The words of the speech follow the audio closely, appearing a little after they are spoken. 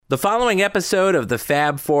The following episode of the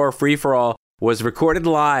Fab Four Free-for-All was recorded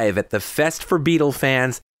live at the Fest for Beatle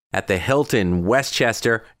Fans at the Hilton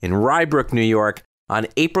Westchester in Rye Brook, New York on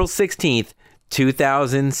April 16th,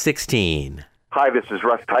 2016. Hi, this is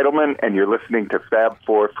Russ Titleman, and you're listening to Fab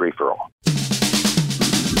Four Free-for-All.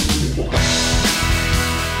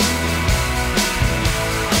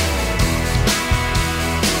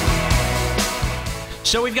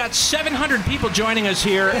 So we've got 700 people joining us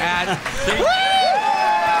here at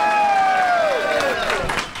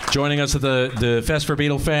the Fest for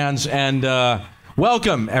Beatle Fans, and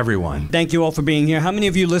welcome everyone. Thank you all for being here. How many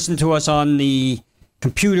of you listen to us on the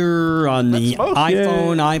computer, on the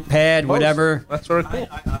iPhone, iPad, whatever? That's very cool.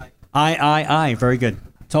 I. Very good.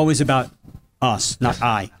 It's always about us, not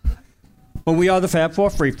I. But we are the Fab Four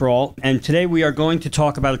Free-for-All, and today we are going to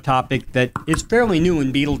talk about a topic that is fairly new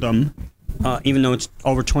in Beatledom. Even though it's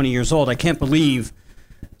over 20 years old, I can't believe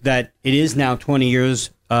that it is now 20 years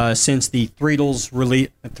since the Threedles release.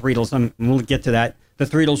 We'll get to that. The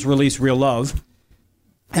Threedles released Real Love.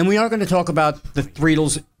 And we are going to talk about the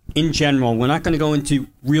Threedles in general. We're not going to go into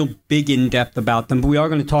real big in-depth about them, but we are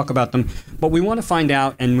going to talk about them. But we want to find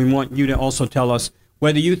out, and we want you to also tell us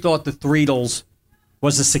whether you thought the Threedles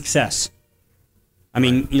was a success. I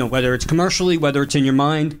mean, you know, whether it's commercially, whether it's in your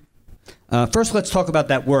mind. First, let's talk about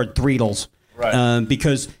that word, Threedles, right.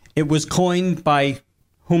 Because it was coined by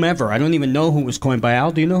whomever. I don't even know who it was coined by.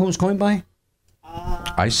 Al, do you know who it was coined by?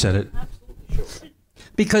 I said it.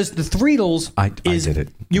 Because the Threedles I did it.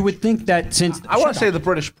 You would think that since... I want to say the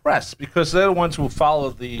British press, because they're the ones who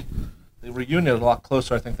followed the reunion a lot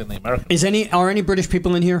closer, I think, than the Americans. Are any British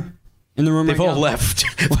people in here? In the room They've right all now? left.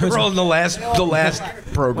 They're all in the last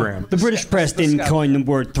program. The British press didn't coin the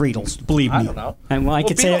word Threedles, believe me. I don't know. And I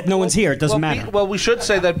could say it, no one's here. It doesn't matter. We should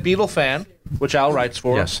say that Beatle Fan, which Al writes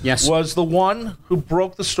for, Yes. was the one who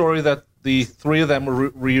broke the story that the three of them were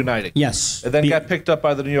reuniting. Yes. It then got picked up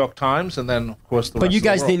by the New York Times, and then, of course, the rest But you of the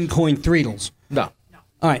guys world. didn't coin Threedles. No.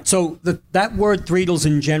 All right, so that word Threedles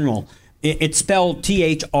in general, it's spelled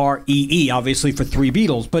T-H-R-E-E, obviously for three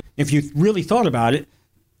Beatles. But if you really thought about it,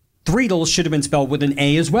 Threedles should have been spelled with an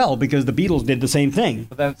A as well, because the Beatles did the same thing.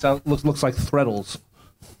 But then it looks like Threadles.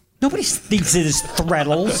 Nobody thinks it is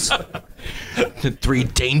Threadles. The three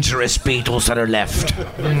dangerous Beatles that are left.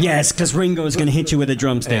 Yes, because Ringo is going to hit you with a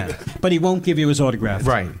drumstick. Yeah. But he won't give you his autograph.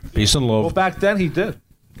 Right. Peace and love. Well, back then he did.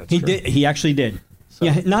 He did. He actually did. So.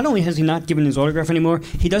 Yeah. Not only has he not given his autograph anymore,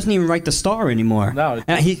 he doesn't even write the star anymore. No.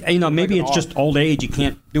 Maybe it's just old age. You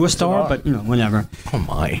can't do a star, but whatever. Oh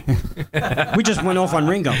my. We just went off on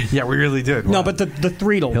Ringo. Yeah, we really did. No, but the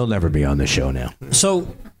Threedles. He'll never be on the show now.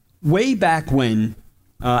 So, way back when,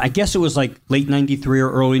 I guess it was like late 93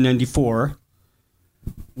 or early 94,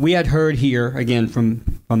 we had heard here, again,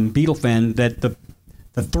 from Beatle Fan, that the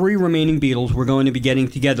three remaining Beatles were going to be getting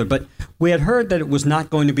together. But we had heard that it was not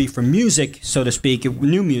going to be for music, so to speak,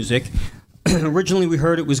 new music. Originally, we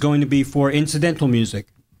heard it was going to be for incidental music.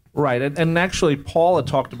 Right, and actually, Paul had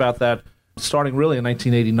talked about that starting really in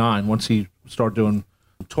 1989, once he started doing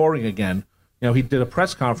touring again. You know, he did a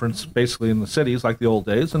press conference basically in the cities like the old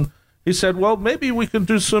days, and he said, well, maybe we can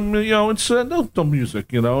do some, incidental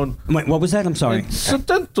music, And Wait, what was that? I'm sorry.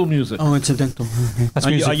 Incidental music. Oh, incidental. That's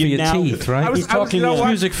music for your teeth, right? He's talking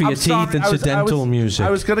music for your teeth, incidental music. I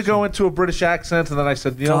was going to go into a British accent, and then I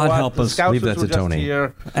said, God what? help us. Leave that to Tony.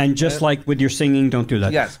 Here. And just like with your singing, don't do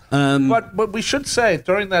that. Yes. But we should say,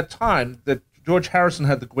 during that time, that George Harrison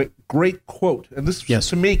had the great quote, and this,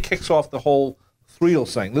 to me, kicks off the whole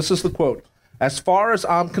Threedles thing. This is the quote. As far as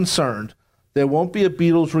I'm concerned, there won't be a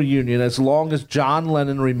Beatles reunion as long as John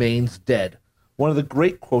Lennon remains dead. One of the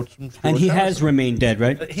great quotes from George And he Harrison. has remained dead,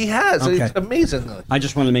 right? He has. Okay. It's amazing. I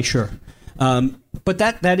just want to make sure. But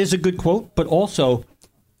that is a good quote. But also,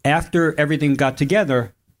 after everything got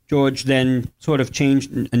together, George then sort of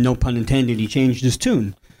changed, and no pun intended, he changed his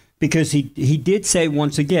tune. Because he did say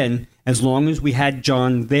once again, as long as we had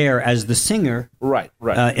John there as the singer, right,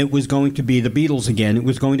 it was going to be the Beatles again. It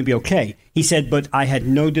was going to be okay. He said, but I had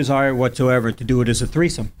no desire whatsoever to do it as a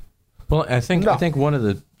threesome. Well, I think one of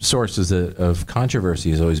the sources of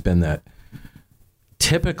controversy has always been that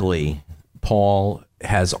typically Paul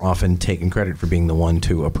has often taken credit for being the one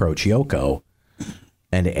to approach Yoko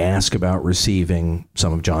and ask about receiving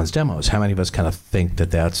some of John's demos. How many of us kind of think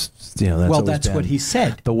that's that's what he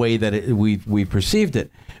said. The way that we perceived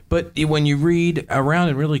it. But when you read around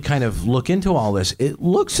and really kind of look into all this, it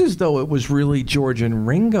looks as though it was really George and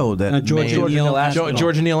Ringo that George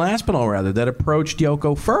and Neil Aspinall rather that approached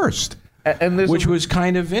Yoko first, which was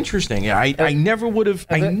kind of interesting. I never would have.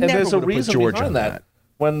 And there's a reason George behind that.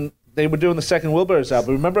 When they were doing the second Wilburys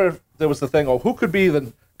album, remember there was the thing, who could be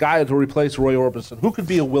the guy to replace Roy Orbison. Who could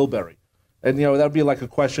be a Wilbury? And, that would be like a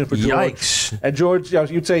question for George. Yikes. And George,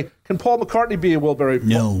 you'd say, can Paul McCartney be a Wilbury?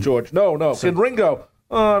 No. George, no. Can Ringo?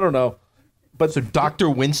 I don't know. But So Dr.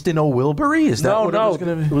 Winston O'Wilbury? Is that what it was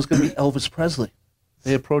going to be? It was going to be Elvis Presley.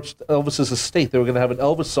 They approached Elvis's estate. They were going to have an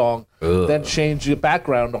Elvis song, then change the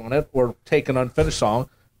background on it, or take an unfinished song,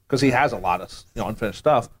 because he has a lot of unfinished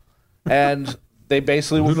stuff. And they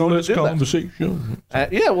basically were going to do conversation. that.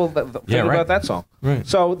 Think about that song. Right.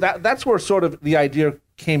 So that's where sort of the idea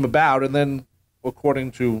came about. And then,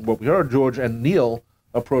 according to what we heard, George and Neil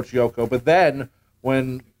approached Yoko. But then,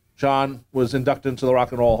 when John was inducted into the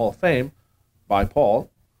Rock and Roll Hall of Fame by Paul,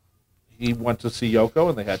 he went to see Yoko,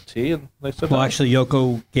 and they had tea, and they said, Well, actually,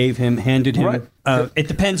 Yoko handed him. Right. It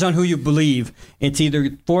depends on who you believe. It's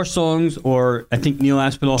either 4 songs, or I think Neil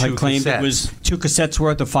Aspinall had claimed it was 2 cassettes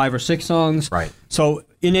worth of 5 or 6 songs. Right. So,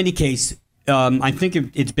 in any case, I think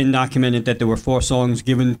it's been documented that there were 4 songs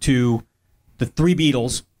given to the 3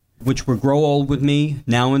 Beatles, which were Grow Old With Me,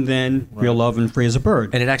 Now and Then, Real Love, and Free as a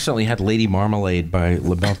Bird. And it accidentally had Lady Marmalade by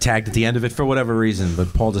LaBelle tagged at the end of it for whatever reason,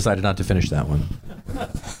 but Paul decided not to finish that one.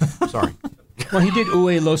 Sorry. Well, he did Où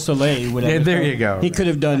Le Soleil, whatever. Yeah, there you go. He could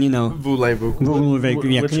have done, Voulez-vous. Voulez-vous. Yeah,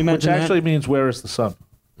 can you which imagine actually that? means "Where is the sun?"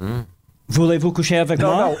 Voulez-vous coucher avec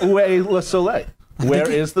moi? No, Où Le Soleil? Where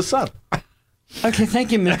is the sun? Okay,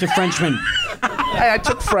 thank you, Mr. Frenchman. Hey, I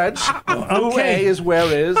took French. Okay. Où is where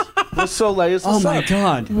is. Le Soleil is the Oh, sun. my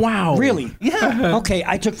God. Wow. Really? Yeah. Okay,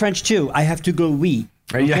 I took French, too. I have to go oui.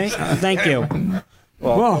 Okay? Yes. Thank you.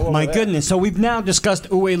 Well, my goodness. So we've now discussed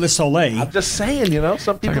Où Le Soleil. I'm just saying,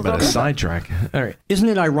 some people Talk about don't a know that. sidetrack. All right. Isn't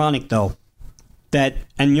it ironic, though, that,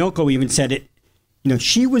 and Yoko even said it,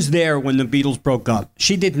 she was there when the Beatles broke up.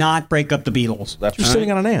 She did not break up the Beatles. That's She was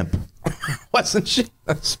sitting on an amp. Wasn't she?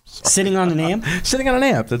 Sitting on an amp? Sitting on an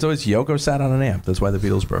amp. That's always Yoko sat on an amp. That's why the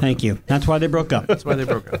Beatles broke up. Thank you. That's why they broke up. That's why they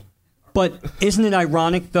broke up. But isn't it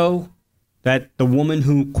ironic, though, that the woman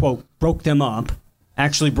who, quote, broke them up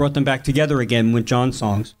actually brought them back together again with John's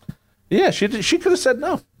songs? Yeah, she could have said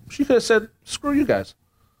no. She could have said, screw you guys.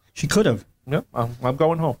 She could have. Yeah, I'm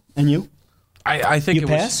going home. And you? I think You it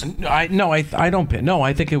pass? was. I don't pass. No,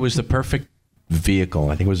 I think it was the perfect vehicle.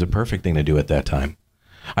 I think it was the perfect thing to do at that time.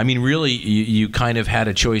 I mean, really, you kind of had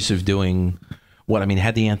a choice of doing what? I mean,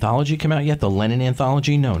 had the anthology come out yet? The Lennon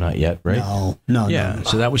anthology? No, not yet, right? No. Yeah,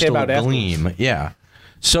 so that was Came still a out afterwards. gleam. Yeah.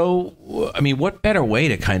 So, I mean, what better way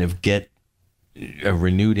to kind of get a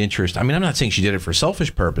renewed interest? I mean, I'm not saying she did it for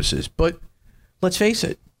selfish purposes, but let's face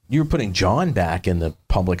it. You were putting John back in the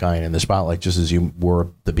public eye and in the spotlight just as you were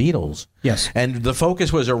the Beatles. Yes. And the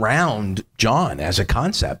focus was around John as a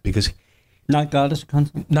concept because Not God as a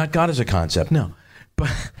concept? not God as a concept, no.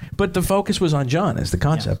 But the focus was on John as the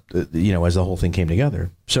concept, as the whole thing came together.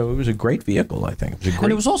 So it was a great vehicle, I think.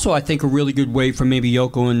 And it was also, I think, a really good way for maybe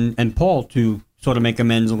Yoko and Paul to sort of make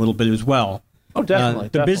amends a little bit as well. Oh, definitely.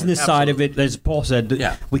 The business side of it, as Paul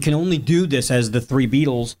said, we can only do this as the 3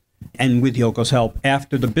 Beatles and with Yoko's help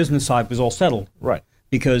after the business side was all settled. Right.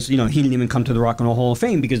 Because, he didn't even come to the Rock and Roll Hall of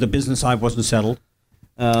Fame because the business side wasn't settled.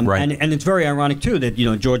 Right. And it's very ironic, too, that,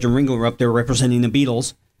 George and Ringo were up there representing the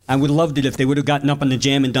Beatles. I would have loved it if they would have gotten up on the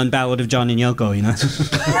jam and done Ballad of John and Yoko,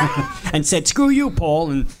 and said, screw you,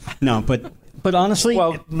 Paul. But honestly...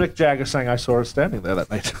 Well, Mick Jagger sang I Saw Her Standing There that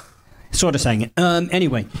night. Sort of sang it.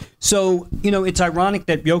 Anyway, so, it's ironic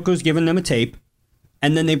that Yoko's given them a tape,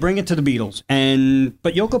 and then they bring it to the Beatles.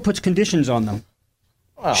 But Yoko puts conditions on them.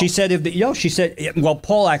 Wow. She said,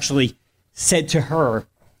 Paul actually said to her,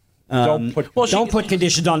 Don't put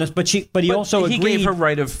conditions on us, but he also he agreed gave her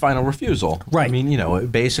right of final refusal. Right. I mean,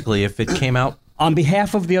 basically, if it came out on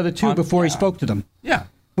behalf of the other 2 before he spoke to them. Yeah.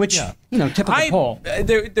 Which, typical Paul.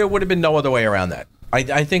 There would have been no other way around that.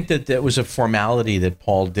 I think that was a formality that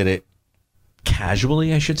Paul did it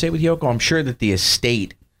casually, I should say, with Yoko. I'm sure that the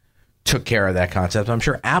estate took care of that concept. I'm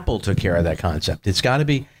sure Apple took care of that concept. It's got to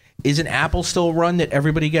be. Isn't Apple still run that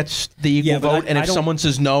everybody gets the equal vote, and if someone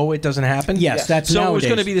says no, it doesn't happen? Yes, that's so. Nowadays. It was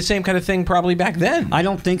going to be the same kind of thing probably back then. I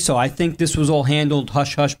don't think so. I think this was all handled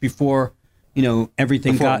hush-hush before,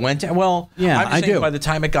 everything Before got... it went to, well, yeah, I'm just I saying do. By the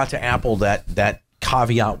time it got to Apple, that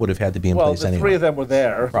caveat would have had to be in place the anyway. 3 of them were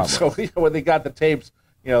there. Probably. So when they got the tapes,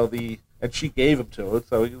 and she gave them to it,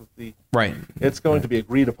 so Right. it's going to be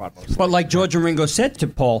agreed upon most. But like George and Ringo said to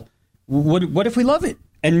Paul, what if we love it?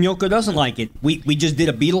 And Yoko doesn't like it. We just did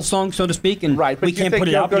a Beatles song, so to speak, and Right, but we you can't think put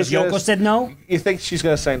it out because Yoko's Yoko gonna- said no? You think she's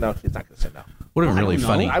going to say no? She's not going to say no. Would have been really don't know.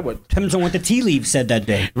 funny. I would. Depends on what the tea leaves said that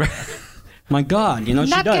day. My God, she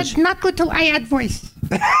does. Not good till I add voice.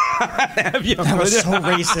 Have Yoko. That was so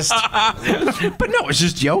racist. But no, it's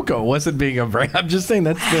just Yoko. It wasn't being a brand. I'm just saying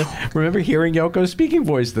that's the. Remember hearing Yoko's speaking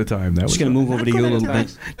voice at the time. That I'm was just going to move over to you a little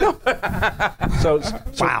bit. So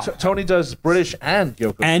Wow. Tony does British and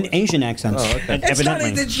Yoko. And voice. Asian accents. It's not. Evidently.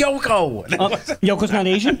 It's Yoko. Yoko's not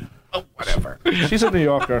Asian? Whatever. She's a New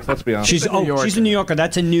Yorker. Let's be honest. She's a New Yorker.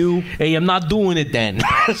 That's a new. Hey, I'm not doing it then.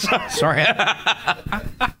 Sorry.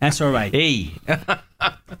 That's all right. Hey.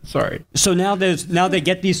 Sorry. So now they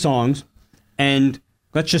get these songs, and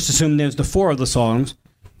let's just assume there's the 4 of the songs.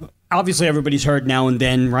 Obviously, everybody's heard Now and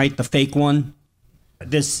Then, right? The fake one.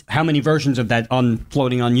 How many versions of that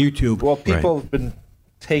floating on YouTube? Well, people have been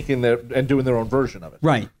taking and doing their own version of it.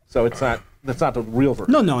 Right. So that's not the real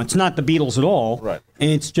version. No, it's not the Beatles at all. Right. And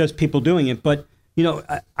it's just people doing it. But,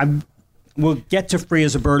 we'll get to Free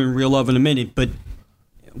as a Bird and Real Love in a minute, but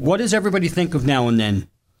what does everybody think of Now and Then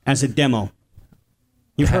as a demo?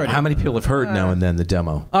 You've heard How it. many people have heard Now and Then the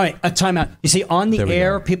demo? All right, a timeout. You see, on the There we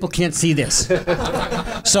air, go. people can't see this.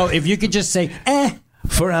 So if you could just say,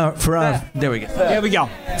 For our. There we go. there we go.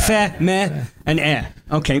 Fe, meh, and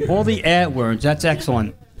Okay, all the words. That's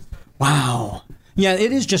excellent. Wow. Yeah,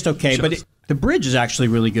 it is just okay, but the bridge is actually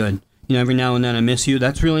really good. Every now and then I miss you.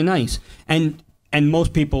 That's really nice. And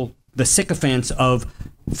most people, the sycophants of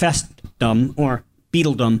Festdom or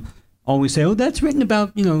Beatledom, always say, "Oh, that's written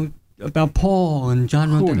about about Paul and John."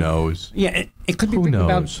 Who knows? Yeah, it could be Who written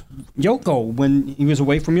knows? about Yoko when he was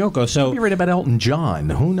away from Yoko. So You read about Elton John.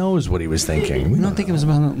 Who knows what he was thinking? I don't think it was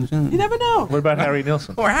about. You never know. What about Harry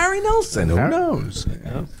Nilsson? Or Harry Nelson. Who knows?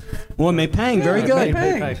 Or May Pang, very good.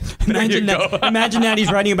 May Pang. Imagine that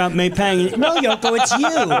he's writing about May Pang. No, Yoko, it's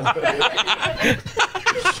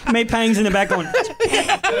you. May Pang's in the back going,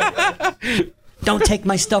 "Don't take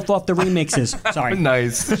my stuff off the remixes." Sorry.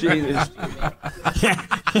 Nice. Yeah,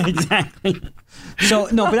 exactly. So,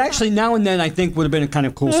 no, but actually Now and Then I think would have been a kind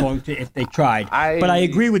of cool song if they tried. But I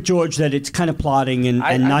agree with George that it's kind of plodding and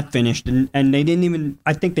not finished. And they didn't even,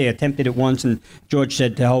 I think they attempted it once and George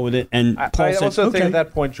said to hell with it. And Paul I said, also okay. think at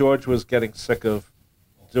that point George was getting sick of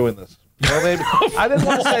doing this. Well, maybe I didn't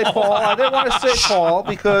want to say Paul. I didn't want to say Paul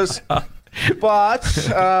because, but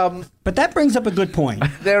that brings up a good point.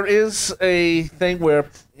 there is a thing where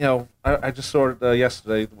I just saw it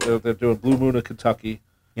yesterday. Where they're doing Blue Moon of Kentucky.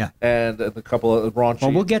 Yeah. And a couple of raunchy.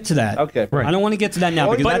 Well, we'll get to that. Okay. Right. I don't want to get to that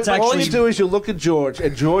now because that's all actually. you do is you look at George,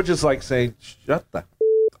 and George is like saying, "Shut the."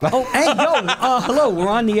 Oh, hey, yo, hello, we're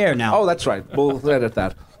on the air now. Oh, that's right. We'll edit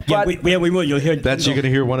that. yeah, But, we will. You'll hear. That's you're going to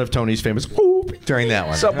hear one of Tony's famous whoop during that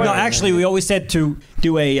one. So, but- No, actually, we always said to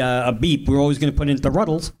do a beep. We're always going to put in the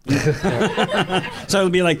Ruddles. So it'll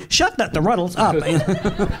be like, shut the Ruddles up.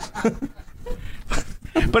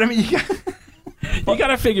 But I mean, you got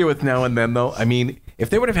to figure with Now and Then, though. I mean, if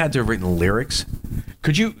they would have had to have written lyrics,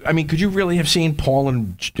 could you really have seen Paul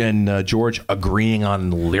and George agreeing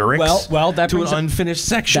on lyrics? Well, that to an brings up- unfinished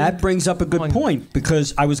section. That brings up a good point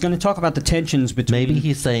because I was going to talk about the tensions between. Maybe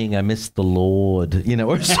he's saying, "I miss the Lord,"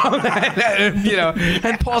 or something.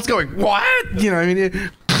 And Paul's going, "What?" I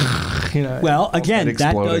mean. Well, again, that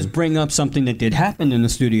exploding. does bring up something that did happen in the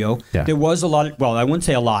studio. Yeah. There was a lot of, I wouldn't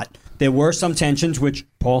say a lot. There were some tensions, which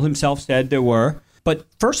Paul himself said there were. But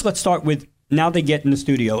first, let's start with now they get in the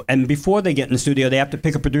studio. And before they get in the studio, they have to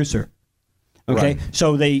pick a producer. Okay? Right.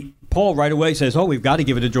 So Paul right away says, "Oh, we've got to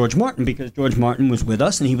give it to George Martin because George Martin was with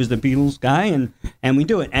us and he was the Beatles guy and we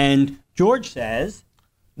do it." And George says,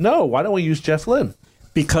 no, why don't we use Jeff Lynne?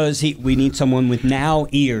 because we need someone with now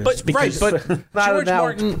ears. But because, but Not George a now,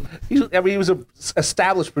 Martin. he was an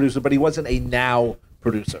established producer, but he wasn't a now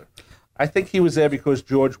producer. I think he was there because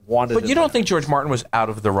George wanted. But him you don't there. think George Martin was out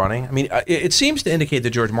of the running? I mean, it seems to indicate that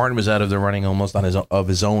George Martin was out of the running almost on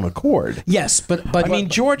his own accord. yes, but I mean,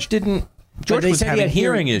 George didn't. George they was said he having had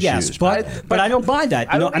hearing issues. Yes, but I don't buy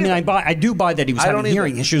that. I don't either. I do buy that he was I having don't either.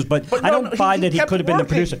 hearing issues, but I no, don't buy that he kept could have been the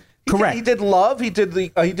working. producer. He Correct. He did Love. He did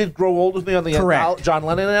he did Grow Old with Me on the Correct. John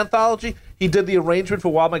Lennon anthology. He did the arrangement for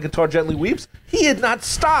While My Guitar Gently Weeps. He had not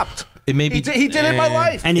stopped. It may be- he did it in my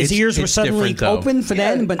life. And his It's- ears were it's suddenly different, though. open for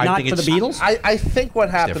them, but I not think for the it's- Beatles. I think what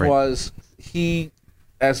happened different. was he,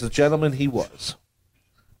 as the gentleman he was,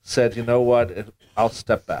 said, "You know what? I'll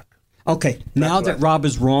step back." Okay, now what that I- Rob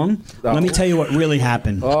is wrong, let me tell you what really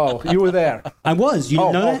happened. Oh, you were there. I was. You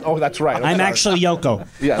didn't know that? Oh, that's right. I'm sorry. actually Yoko.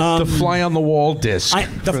 Yes. The fly on the wall disc.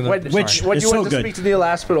 Which when is you so went to good. speak to Neil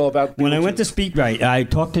Aspinall about When I went to speak, right, I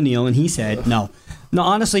talked to Neil, and he said, no. No,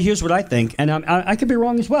 honestly, here's what I think, and I could be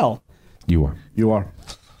wrong as well. You are. you are.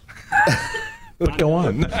 But go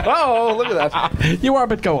on. Oh, look at that. You are,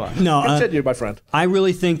 but go on. No, Continue, my friend. I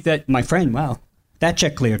really think that my friend. Wow, that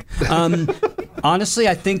check cleared. Honestly,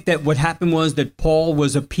 I think that what happened was that Paul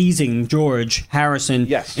was appeasing George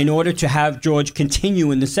Harrison in order to have George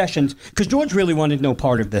continue in the sessions, because George really wanted no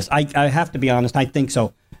part of this. I have to be honest, I think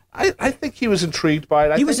so. I think he was intrigued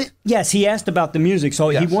by it. Yes, he asked about the music, so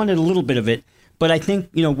he wanted a little bit of it. But I think,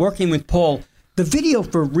 working with Paul, the video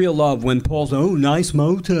for Real Love, when Paul's, nice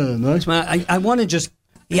Motown, nice Motown, I want to just,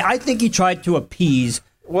 I think he tried to appease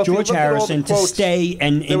George Harrison to stay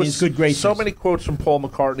and in his good graces. So many quotes from Paul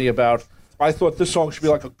McCartney about, I thought this song should be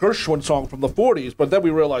like a Gershwin song from the 40s, but then we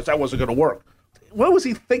realized that wasn't going to work. What was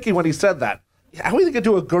he thinking when he said that? How are you going to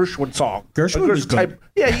do a Gershwin song? Gershwin was good.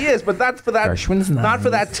 Yeah, he is, but not for that. Gershwin's not for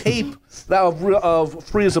that tape of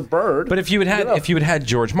 "Free as a Bird." But if you had had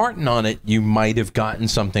George Martin on it, you might have gotten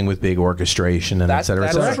something with big orchestration and et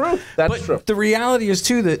cetera. That's true. That's true. The reality is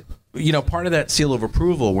too that part of that seal of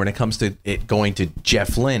approval when it comes to it going to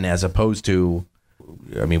Jeff Lynne as opposed to,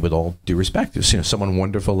 with all due respect, someone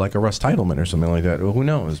wonderful like a Russ Titleman or something like that. Well, who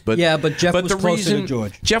knows? But Jeff was closer to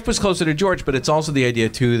George. Jeff was closer to George, but it's also the idea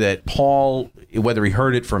too that Paul, whether he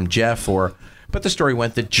heard it from Jeff but the story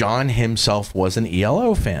went that John himself was an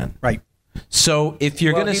ELO fan, right? So if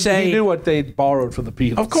you're going to say he knew what they'd borrowed from the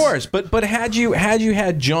Beatles, of course. But had you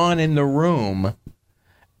had John in the room,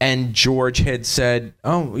 and George had said,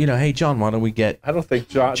 hey, John, why don't we get I don't think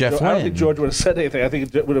George would have said anything. I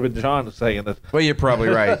think it would have been John saying it. Well, you're probably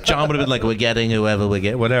right. John would have been like, we're getting whoever we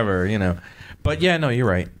get, whatever, But yeah, no, you're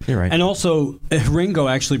right. You're right. And also, Ringo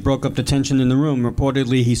actually broke up the tension in the room.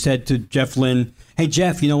 Reportedly, he said to Jeff Lynne, hey,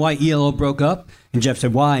 Jeff, you know why ELO broke up? And Jeff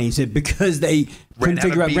said, why? He said, because they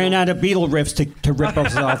ran out of Beatle riffs to rip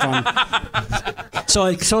us off on. So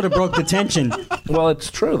it sort of broke the tension. Well,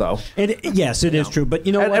 it's true, though. Yes, it is true. But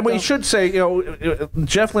you know what? And we should say,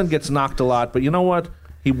 Jeff Lynne gets knocked a lot, but you know what?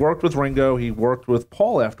 He worked with Ringo. He worked with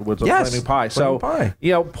Paul afterwards on Flaming Pie.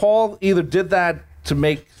 Paul either did that to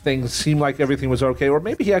make things seem like everything was okay, or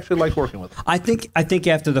maybe he actually liked working with him. I think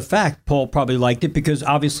after the fact, Paul probably liked it because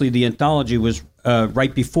obviously the anthology was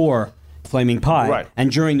right before Flaming Pie, right, and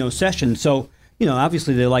during those sessions. So,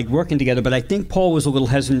 obviously they liked working together, but I think Paul was a little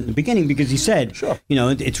hesitant in the beginning because he said,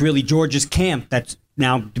 it's really George's camp that's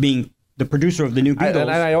now being the producer of the new Beatles.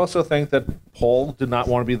 And I also think that Paul did not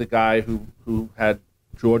want to be the guy who had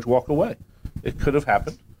George walk away. It could have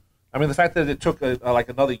happened. The fact that it took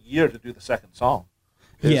another year to do the second song.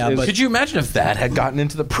 But could you imagine if that had gotten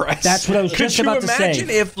into the press? That's what I was just about to say. Could you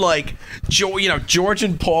imagine if, George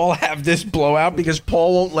and Paul have this blowout because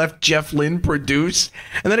Paul won't let Jeff Lynne produce,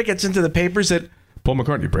 and then it gets into the papers that Paul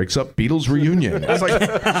McCartney breaks up Beatles reunion. It's like,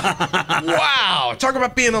 wow, talk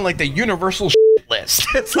about being on the universal list.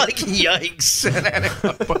 It's like, yikes.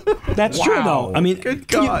 That's true, though. Good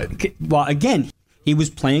God. Well, again, he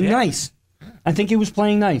was playing nice. I think he was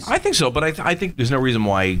playing nice. I think so, but I think there's no reason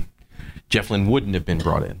why Jeff Lynne wouldn't have been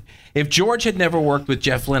brought in. If George had never worked with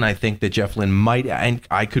Jeff Lynne, I think that Jeff Lynne might, and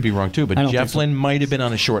I could be wrong too, but Jeff Lynne might have been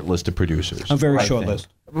on a short list of producers. A very short list.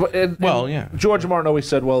 George Martin always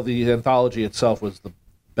said, the anthology itself was the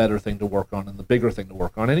better thing to work on and the bigger thing to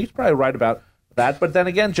work on, and he's probably right about that. But then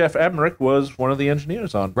again, Jeff Emmerich was one of the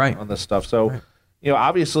engineers on this stuff. So,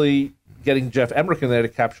 obviously getting Jeff Emmerich in there to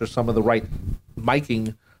capture some of the right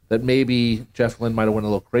miking that maybe Jeff Lynne might have went a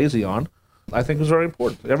little crazy on, I think was very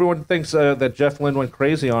important. Everyone thinks that Jeff Lynne went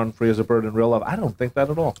crazy on Free as a Bird in Real Love. I don't think that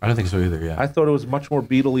at all. I don't think so either, yeah. I thought it was much more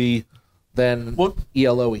Beatle-y than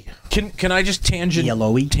ELO-y. Can I just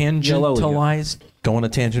tangentialize? Go on a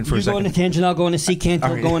tangent for a second. You go on a tangent, I'll go on a secant,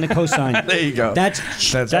 I'll go on a cosine. There you go. That's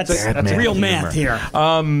real math here.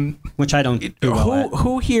 Which I don't do well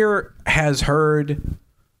Who here has heard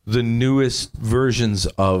the newest versions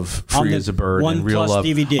of Free as a Bird and Real Love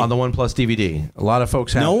DVD. On the ONE+ DVD? A lot of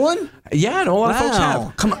folks have. No one? Yeah, no, a lot of folks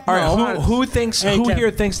have. Come on. All right, who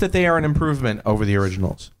here thinks that they are an improvement over the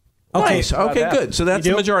originals? Okay. Nice. Okay, good. So that's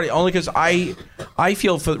the majority. Only because I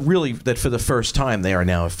feel that for the first time they are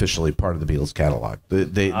now officially part of the Beatles catalog.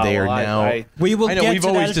 They are now. We will. I know we've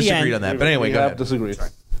always disagreed on that, but anyway, go ahead. Disagreed. All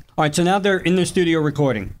right. So now they're in the studio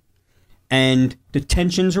recording, and the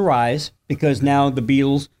tensions arise because now the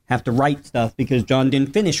Beatles have to write stuff because John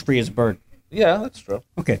didn't finish Free as a Bird. Yeah, that's true.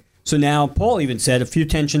 Okay. So now Paul even said a few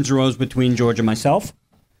tensions arose between George and myself,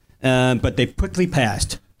 but they quickly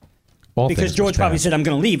passed. Because George probably said, I'm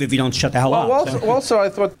going to leave if you don't shut the hell up. Also, I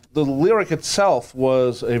thought the lyric itself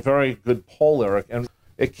was a very good Paul lyric, and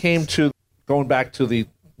it came to, going back to the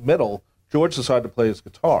middle, George decided to play his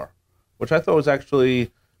guitar, which I thought was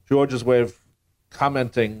actually George's way of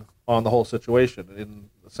commenting on the whole situation, in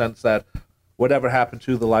the sense that whatever happened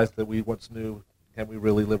to the life that we once knew Can we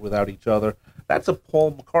really live without each other? That's a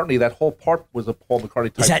Paul McCartney. That whole part was a Paul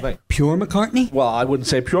McCartney type Is that thing. pure McCartney? Well, I wouldn't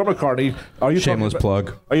say pure McCartney. Are you Shameless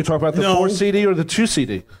plug. Are you talking about the 4 CD or the 2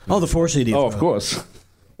 CD? Oh, the 4 CD. Oh, of course.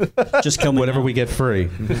 Just kill me. Whatever now. we get free.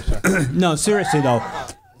 No, seriously though,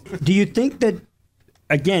 do you think that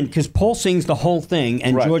again, because Paul sings the whole thing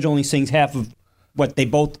and Right. George only sings half of what they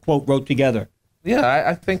both quote wrote together? Yeah,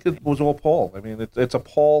 I think it was all Paul. I mean, it's a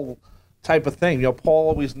Paul type of thing. You know, Paul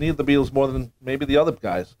always needed the Beatles more than maybe the other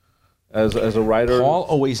guys as a writer. Paul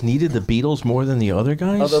always needed the Beatles more than the other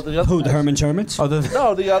guys? Other than the other Who, the guys. Herman Shermans? Other than,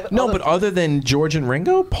 No, the other. no, other, but other than George and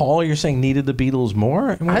Ringo, Paul, you're saying needed the Beatles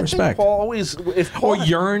more? In what I respect? think Paul always. If Paul Or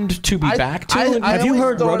yearned to be back to? Have you always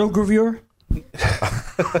heard thought- Rotogravure?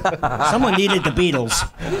 Someone needed the Beatles.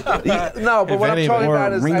 No, but If what I'm any of talking it.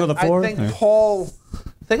 about Or is Ringo the I Fourth, think or- Paul.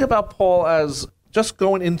 Think about Paul as just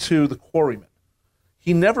going into the Quarrymen.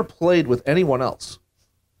 He never played with anyone else.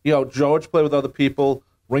 You know, George played with other people.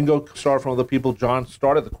 Ringo started from other people. John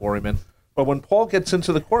started the Quarrymen. But when Paul gets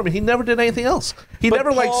into the Quarrymen, he never did anything else. He But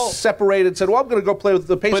never Paul- like separated and said, "Well, I'm going to go play with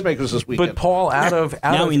the Pacemakers this weekend." But Paul, out of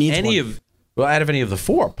Now he needs one. out of any of the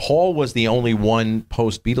four, Paul was the only one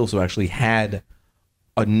post Beatles who actually had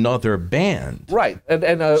another band. right, and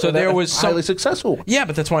So and there a was some- highly successful one. Yeah,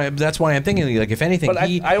 but that's why I'm thinking, like, if anything, But I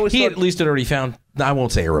he always at thought- least had already found. I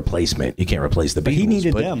won't say a replacement. You can't replace the Beatles. But he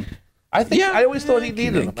needed but- them. I think Yeah. I always thought he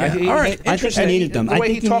needed them. Yeah. All right. I think he needed them. The I way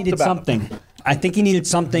think he talked needed about something. I think he needed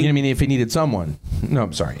something. You know what I mean? If he needed someone. No,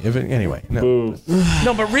 I'm sorry. Anyway. No.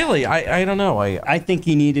 No, but really, I don't know. I think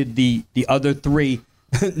he needed the other three,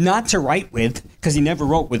 not to write with, because he never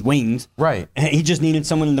wrote with Wings. Right. He just needed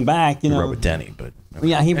someone in the back, you know. wrote with Denny, but.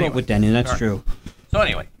 Yeah, he Anyway. wrote with Denny. That's true. So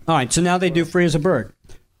anyway. All right, so now they do Free as a Bird.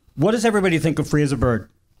 What does everybody think of Free as a Bird?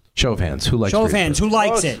 Show of hands. Who likes Show of Free as a hands. Bird? Who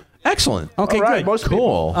likes Most- it? Excellent. Okay, All right, good. most Cool. people.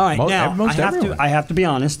 All right, Most- now most everyone. I have to be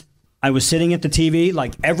honest. I was sitting at the TV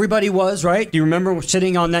like everybody was, right? Do you remember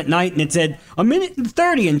sitting on that night and it said a minute and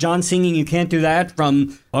 30 and John singing "You Can't Do That"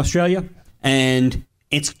 from Australia, and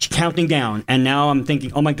it's counting down. And now I'm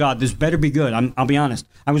thinking, oh my God, this better be good. I'll be honest.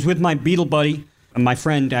 I was with my Beatle buddy, my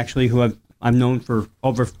friend actually, who I've known for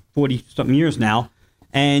over 40 something years now,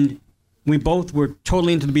 and we both were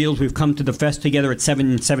totally into the Beatles. We've come to the fest together at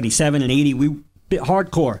 77 and 80. We bit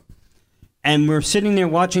hardcore, and we're sitting there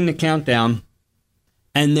watching the countdown.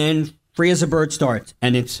 And then Free as a Bird starts,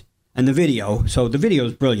 and the video. So the video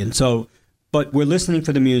is brilliant. So, but we're listening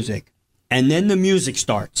for the music, and then the music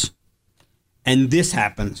starts, and this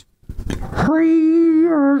happens. Free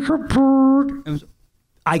as a bird.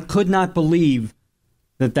 I could not believe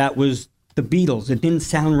that was the Beatles. It didn't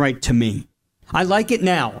sound right to me. I like it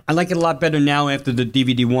now. I like it a lot better now after the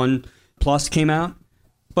DVD 1 Plus came out.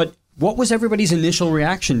 But what was everybody's initial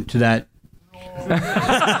reaction to that?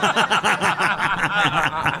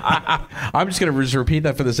 I'm just going to repeat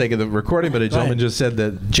that for the sake of the recording, but a gentleman just said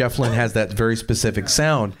that Jeff Lynne has that very specific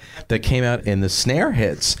sound that came out in the snare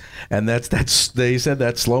hits, and that's they said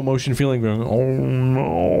that slow motion feeling going, oh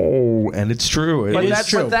no, and it's true. But It's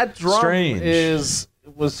true. that drum Strange.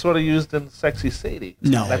 was sort of used in Sexy Sadie.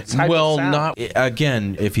 No. That type Well, of sound. not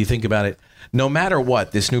again. If you think about it, no matter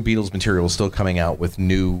what, this new Beatles material is still coming out with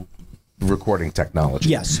new recording technology.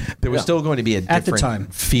 Yes. There was Yeah. still going to be a At the different time.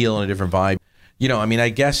 feel and a different vibe. You know, I mean, I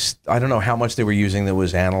guess I don't know how much they were using that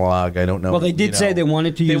was analog. I don't know. Well, they did you say know. they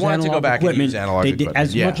wanted to use They wanted analog to go back equipment. and use analog They did equipment.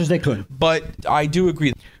 as much as they could. But I do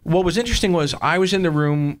agree. What was interesting was I was in the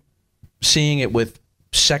room seeing it with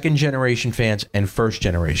second generation fans and first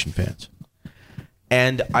generation fans.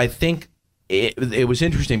 And I think it was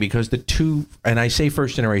interesting because the two, and I say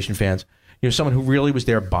first generation fans, you know, someone who really was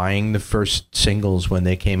there buying the first singles when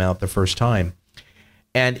they came out the first time.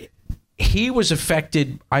 And he was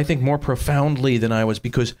affected, I think, more profoundly than I was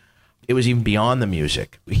because it was even beyond the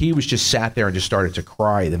music. He was just sat there and just started to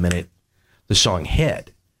cry the minute the song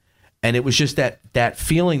hit. And it was just that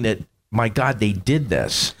feeling that, my God, they did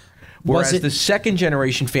this. Whereas the second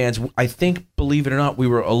generation fans, I think, believe it or not, we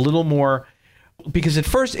were a little more, because at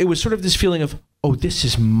first it was sort of this feeling of, oh, this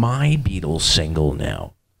is my Beatles single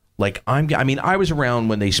now. Like, I was around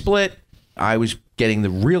when they split. I was getting the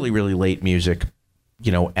really, really late music,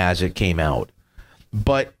 you know, as it came out.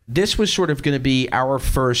 But this was sort of going to be our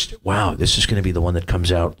first, wow, this is going to be the one that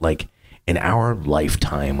comes out like in our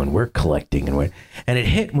lifetime when we're collecting. And it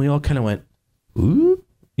hit and we all kind of went, ooh.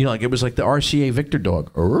 You know, like it was like the RCA Victor Dog.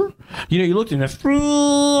 You know, you looked and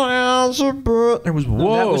as a bird. There was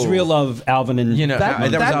whoa. That was Real Love, Alvin and that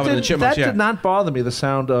was Alvin and the Chipmunks. That did not bother me. The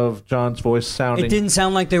sound of John's voice sounding. It didn't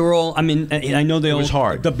sound like they were all. I mean, I know they all. was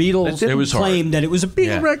hard. The Beatles It was hard. claimed that it was a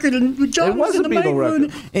Beatle record, and John It was in a the Beatle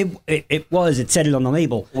microphone. It was. It said it on the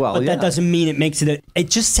label. Well, but yeah. that doesn't mean it makes it. It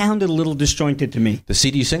just sounded a little disjointed to me. The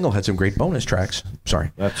CD single had some great bonus tracks.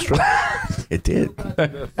 Sorry. That's true. It did.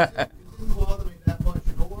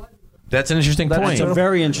 That's an interesting point. That's a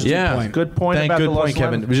very interesting Yeah. point. Good point. Thank about good the Lost point,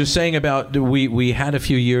 Kevin. Lennon. I was just saying about we had a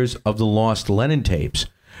few years of the Lost Lennon tapes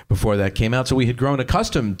before that came out, so we had grown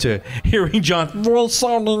accustomed to hearing John well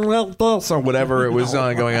sounding like this or whatever it was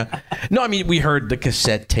going on. No, I mean we heard the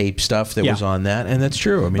cassette tape stuff that was on that, and that's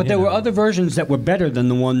true. I mean, But there were other versions that were better than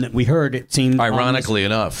the one that we heard. It seemed ironically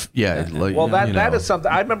enough, yeah. Well, that is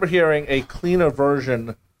something. I remember hearing a cleaner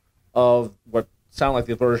version of what sounded like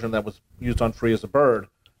the version that was used on "Free as a Bird."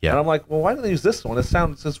 Yeah. And I'm like, well, why did they use this one?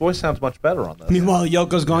 His voice sounds much better on this. Meanwhile,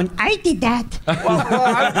 Yoko's going, I did that.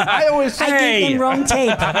 I always say, I gave them wrong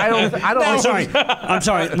tape. I don't. I'm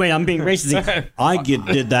sorry. Wait, I'm being racist. I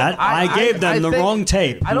did that. I gave them the wrong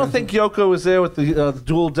tape. I don't think Yoko was there with the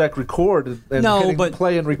dual deck record and hitting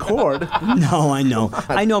play and record. No, I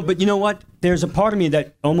know. But you know what? There's a part of me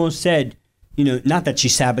that almost said, not that she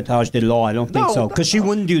sabotaged it at all. I don't think so, because she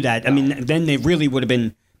wouldn't do that. I mean, then they really would have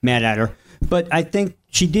been mad at her. But I think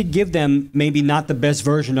she did give them maybe not the best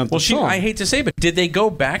version of the song. I hate to say, but did they go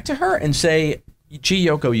back to her and say, gee,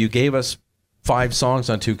 Yoko, you gave us 5 songs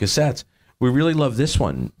on 2 cassettes. We really love this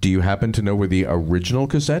one. Do you happen to know where the original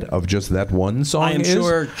cassette of just that one song is? I am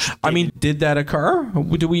sure. I mean, did that occur?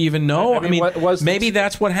 Do we even know? I mean maybe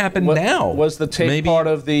that's what happened now. Was the tape part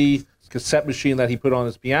of the cassette machine that he put on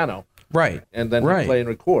his piano? Right. And then play and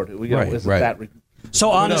record. So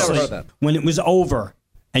honestly, when it was over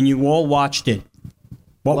and you all watched it,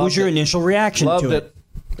 what was your initial reaction to it?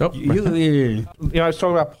 Oh. I was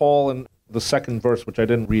talking about Paul and the second verse, which I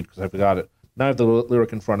didn't read because I forgot it. Now I have the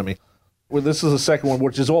lyric in front of me. Well, this is the second one,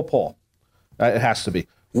 which is all Paul. It has to be.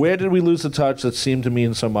 Where did we lose the touch that seemed to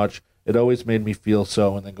mean so much? It always made me feel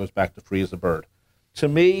so, and then goes back to Free as a Bird. To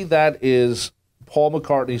me, that is Paul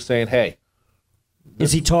McCartney saying, hey.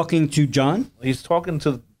 Is he talking to John? He's talking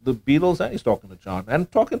to the Beatles and he's talking to John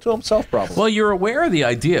and talking to himself probably. Well, you're aware of the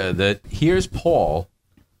idea that here's Paul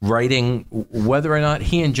writing, whether or not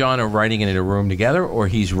he and John are writing it in a room together or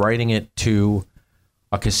he's writing it to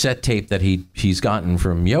a cassette tape that he's gotten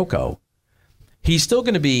from Yoko. He's still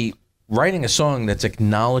going to be writing a song that's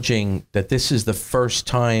acknowledging that this is the first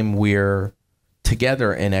time we're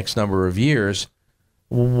together in X number of years.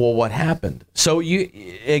 Well, what happened? So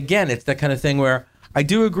again, it's that kind of thing where I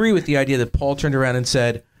do agree with the idea that Paul turned around and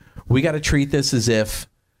said, we got to treat this as if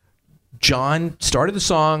John started the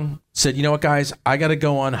song, said, you know what, guys, I got to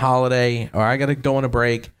go on holiday or I got to go on a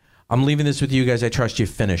break. I'm leaving this with you guys. I trust you.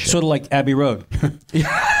 Finish it. Sort of like Abbey Road.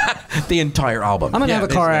 The entire album. I'm going to have a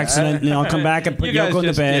car accident and I'll come back and put Yoko in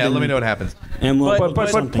the bed. Yeah, let me know what happens. And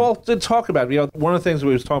but Paul did talk about it. One of the things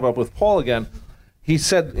we was talking about with Paul again, he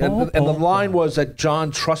said, and the line was that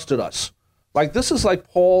John trusted us. Like, this is like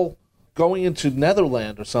Paul going into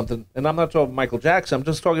Netherland or something, and I'm not talking Michael Jackson, I'm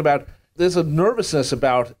just talking about there's a nervousness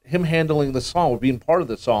about him handling the song or being part of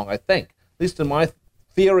the song, I think, at least in my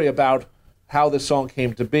theory about how this song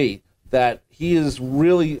came to be, that he is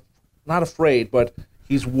really not afraid, but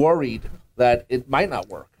he's worried that it might not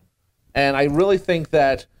work. And I really think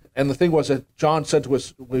that, and the thing was that John said to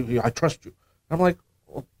us, I trust you. And I'm like,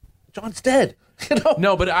 well, John's dead.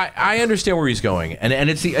 No, but I understand where he's going, and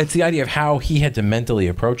it's the idea of how he had to mentally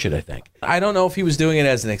approach it. I think I don't know if he was doing it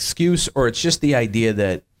as an excuse or it's just the idea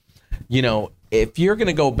that, if you're going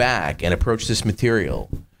to go back and approach this material,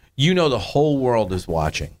 the whole world is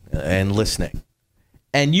watching and listening,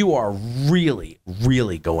 and you are really,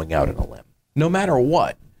 really going out on a limb, no matter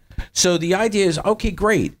what. So the idea is, okay,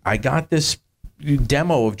 great, I got this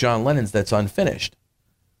demo of John Lennon's that's unfinished.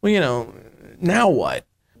 Well, now what?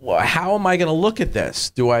 How am I going to look at this?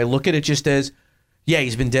 Do I look at it just as, yeah,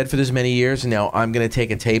 he's been dead for this many years, and now I'm going to take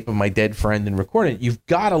a tape of my dead friend and record it? You've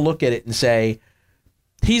got to look at it and say,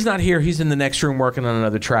 he's not here. He's in the next room working on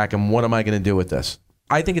another track, and what am I going to do with this?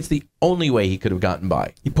 I think it's the only way he could have gotten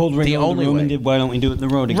by. He pulled Ringo in the room and did, why don't we do it in the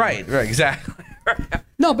road again? Right, exactly.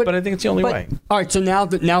 No, but I think it's the only way. All right, so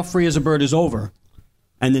now Free as a Bird is over,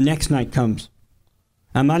 and the next night comes.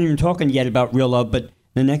 I'm not even talking yet about Real Love, but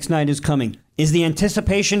the next night is coming. Is the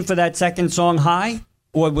anticipation for that second song high,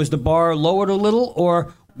 or was the bar lowered a little,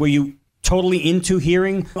 or were you totally into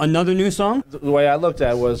hearing another new song? The way I looked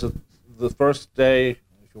at it was the first day,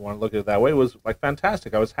 if you want to look at it that way, was like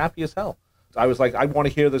fantastic. I was happy as hell. I was like, I want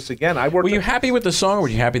to hear this again. Were you happy with the song, or were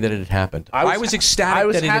you happy that it had happened? I was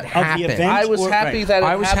ecstatic that it had happened. I was happy that it happened.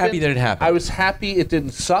 I was happy that it happened. I was happy it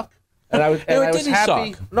didn't suck. And I was didn't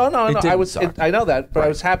happy. suck. No. Suck. I know that, but I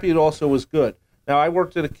was happy it also was good. Now, I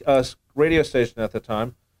worked at a radio station at the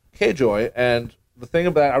time, KJOY, and the thing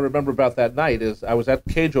I remember about that night is I was at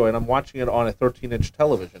KJOY and I'm watching it on a 13-inch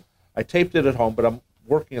television. I taped it at home, but I'm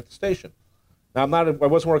working at the station. Now, I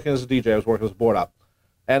wasn't working as a DJ. I was working as a board op.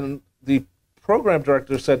 And the program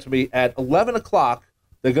director said to me, at 11 o'clock,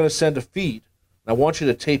 they're going to send a feed, and I want you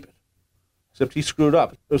to tape it. Except he screwed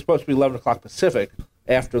up. It was supposed to be 11 o'clock Pacific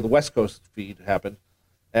after the West Coast feed happened,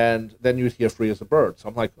 and then you'd hear Free as a Bird. So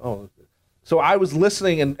I'm like, oh. So I was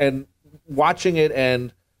listening and watching it,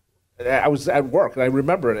 and I was at work, and I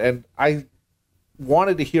remember it, and I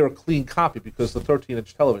wanted to hear a clean copy because the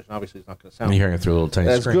 13-inch television obviously is not going to sound. You're hearing it through a little tiny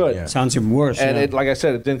That's screen. good. Yeah. Sounds even worse. And yeah. it, like I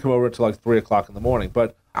said, it didn't come over until like 3 o'clock in the morning.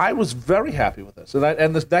 But I was very happy with this,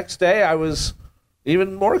 and the next day I was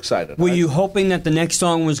even more excited. Were you hoping that the next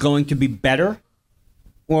song was going to be better,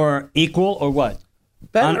 or equal, or what?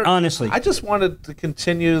 Better. Honestly, I just wanted to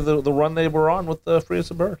continue the run they were on with Free as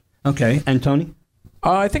a Bird. Okay, and Tony?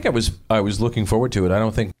 I think I was looking forward to it. I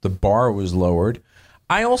don't think the bar was lowered.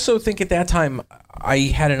 I also think at that time I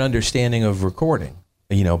had an understanding of recording.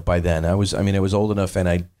 By then I was old enough and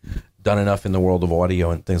I'd done enough in the world of audio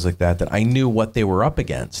and things like that I knew what they were up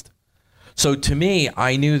against. So to me,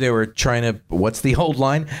 I knew they were trying to. What's the old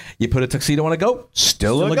line? You put a tuxedo on a goat,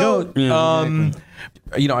 still a goat. Yeah,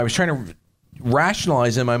 exactly. I was trying to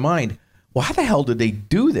rationalize in my mind, well, how the hell did they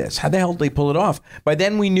do this? How the hell did they pull it off? By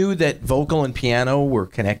then we knew that vocal and piano were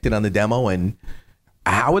connected on the demo, and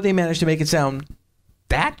how would they manage to make it sound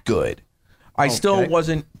that good? I still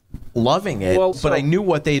wasn't loving it, but I knew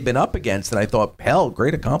what they'd been up against, and I thought, hell,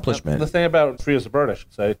 great accomplishment. The thing about Free as a Bird, I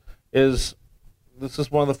should say, is this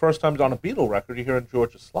is one of the first times on a Beatle record you hear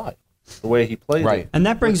George's slide, the way he plays it. And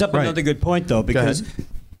that brings up another good point, though, because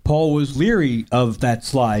Paul was leery of that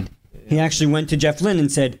slide. He actually went to Jeff Lynne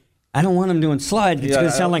and said, I don't want him doing slide. It's going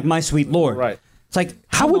to sound like My Sweet Lord. Right. It's like,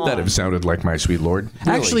 how would that have sounded like My Sweet Lord?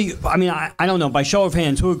 Really? Actually, I don't know. By show of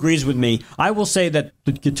hands, who agrees with me? I will say that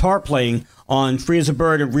the guitar playing on Free as a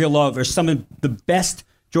Bird and Real Love are some of the best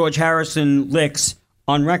George Harrison licks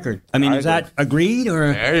on record. Is that agreed?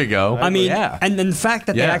 Or there you go. And then the fact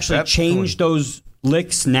that they actually changed those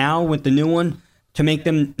licks now with the new one to make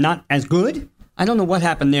them not as good. I don't know what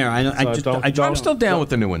happened there. I'm still down with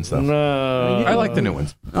the new ones, though. No, I like the new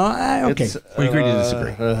ones. Okay. We agree to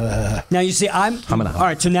disagree. Now you see, all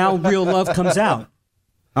right. So now Real Love comes out.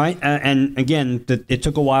 All right, and again, it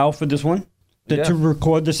took a while for this one to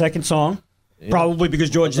record the second song. Yeah. Probably because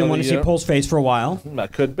George didn't want to see Paul's face for a while.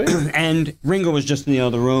 That could be. And Ringo was just in the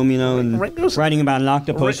other room, and Ringo's writing about an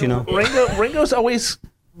octopus, Ringo's always,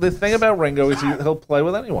 the thing about Ringo is he'll play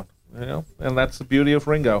with anyone, and that's the beauty of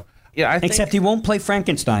Ringo. Yeah, except he won't play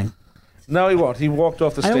Frankenstein. No, he won't. He walked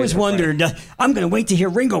off the stage. I always wondered, I'm going to wait to hear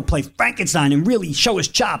Ringo play Frankenstein and really show his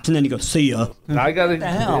chops, and then he goes, see ya. I got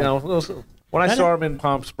to, when I saw him in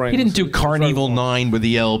Palm Springs. He didn't do Carnival 9 with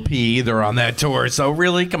the LP either on that tour, so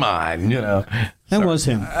really, come on, That was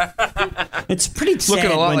him. It's pretty sad.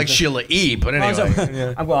 Looking a lot like Sheila E., but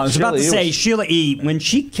anyway. I was about to say, Sheila E., when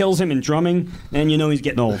she kills him in drumming, then you know he's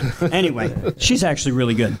getting old. Anyway, she's actually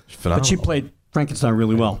really good. Phenomenal. But she played Frankenstein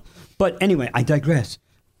really well. But anyway, I digress.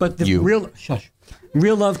 But the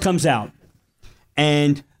Real Love comes out.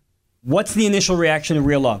 And what's the initial reaction of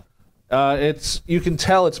Real Love? You can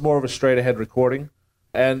tell it's more of a straight ahead recording,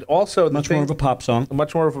 and also more of a pop song.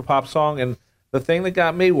 Much more of a pop song, and the thing that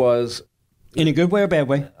got me was, in a good way or bad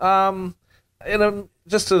way, in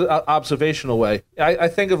just an observational way. I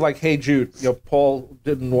think of like Hey Jude. Paul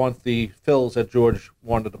didn't want the fills that George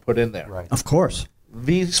wanted to put in there. Right. Of course,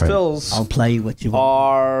 these fills. I'll play what you want.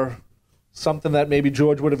 Are something that maybe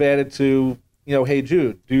George would have added to. Hey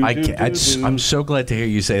Jude. I'm so glad to hear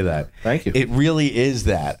you say that. Thank you. It really is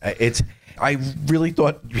that. I really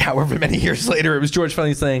thought, however many years later, it was George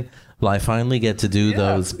finally saying, "Well, I finally get to do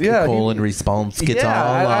those call and response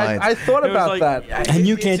guitar lines." I thought about that, and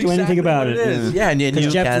you can't do anything about it. And you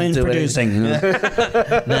Jeff can't Lynne's do producing.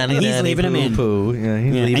 He's leaving him in.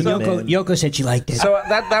 And Yoko said she liked it. So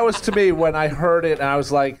that was to me when I heard it, and I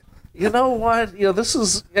was like, you know what? This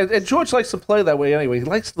is... And George likes to play that way anyway. He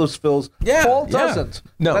likes those fills. Yeah, Paul doesn't.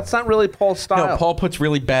 No. That's not really Paul's style. No, Paul puts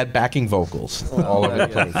really bad backing vocals all over the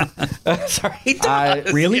place. Sorry, he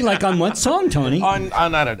does. Really? Like on what song, Tony? On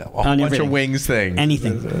I don't know. A bunch everything. of Wings thing.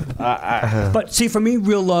 Anything. But see, for me,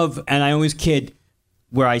 Real Love, and I always kid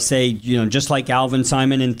where I say, just like Alvin,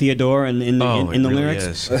 Simon, and Theodore in the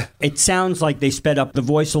lyrics, it sounds like they sped up the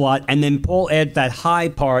voice a lot, and then Paul adds that high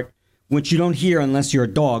part which you don't hear unless you're a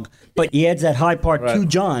dog, but he adds that high part to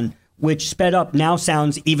John, which sped up now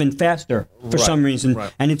sounds even faster for some reason,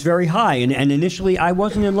 and it's very high. And initially, I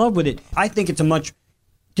wasn't in love with it. I think it's a much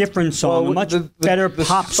different song, a much better pop song. The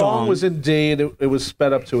song. song was in D, and it was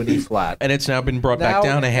sped up to an E flat. And it's now been brought back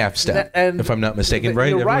down a half step, if I'm not mistaken,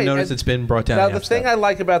 right? Everyone noticed it's been brought down a half step. Now, the thing I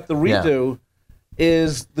like about the redo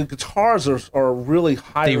is the guitars are really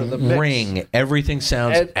higher in the mix. They ring. Everything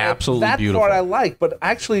sounds absolutely that beautiful. That part I like, but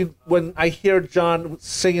actually, when I hear John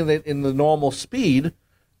singing it in the normal speed,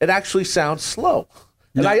 it actually sounds slow.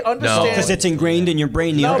 And I understand... Because it's ingrained in your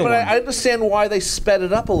brain, the other but one. I understand why they sped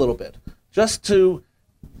it up a little bit. Just to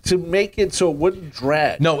make it so it wouldn't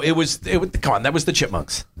drag. No, it was come on, that was the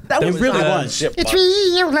Chipmunks. It really was. It's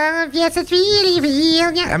real love, yes, it's really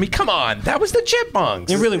real. Yeah. I mean, come on, that was the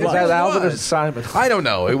Chipmunks. It really was. Is that Alvin or Simon? I don't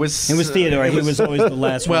know. It was Theodore. He was always the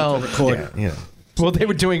last one to record. Yeah. Well, they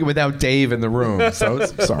were doing it without Dave in the room, so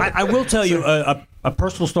sorry. I will tell you a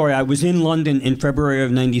personal story. I was in London in February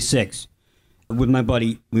of '96 with my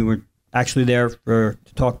buddy. We were actually there to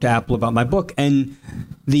talk to Apple about my book, and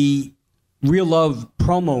the Real Love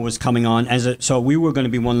promo was coming on so we were going to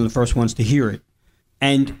be one of the first ones to hear it.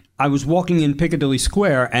 And I was walking in Piccadilly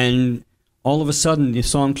Square, and all of a sudden the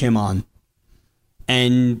song came on,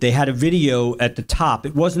 and they had a video at the top.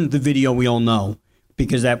 It wasn't the video we all know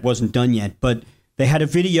because that wasn't done yet, but they had a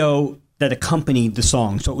video that accompanied the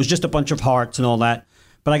song. So it was just a bunch of hearts and all that.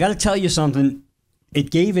 But I got to tell you something. It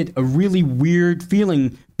gave it a really weird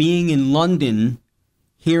feeling being in London,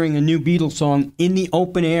 hearing a new Beatles song in the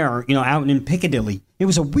open air, out in Piccadilly. It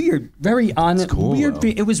was a weird, very weird.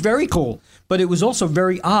 It was very cool, but it was also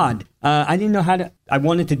very odd. I didn't know how to. I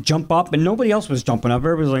wanted to jump up, and nobody else was jumping up.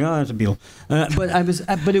 Everybody was like, "Oh, that's a Beatle,"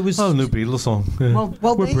 but it was. Oh, new Beatles song.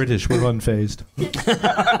 Well, we're British. We're unfazed.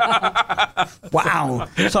 Wow.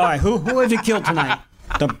 Sorry. Who have you killed tonight?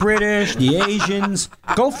 The British, the Asians.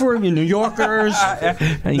 Go for it, you New Yorkers.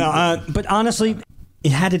 No, but honestly,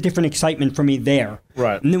 it had a different excitement for me there.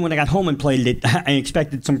 Right. And then when I got home and played it, I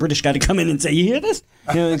expected some British guy to come in and say, "You hear this?"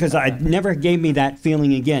 Because it never gave me that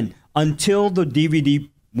feeling again until the DVD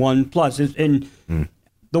 1 Plus. And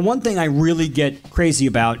the one thing I really get crazy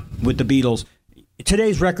about with the Beatles,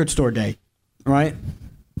 today's Record Store Day, right?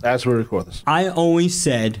 As we record this. I always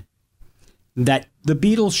said that the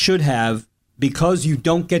Beatles should have, because you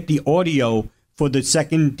don't get the audio for the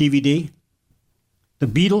second DVD, the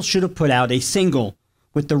Beatles should have put out a single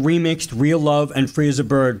with the remixed Real Love and Free as a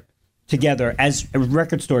Bird together as a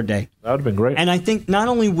Record Store Day. That would have been great. And I think not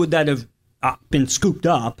only would that have been scooped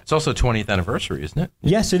up. It's also 20th anniversary, isn't it?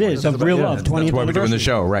 Yes, it is. Of Real Love, 20th anniversary. That's why we're doing the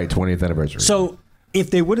show, right? 20th anniversary. So if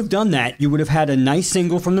they would have done that, you would have had a nice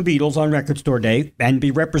single from the Beatles on Record Store Day and be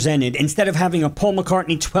represented instead of having a Paul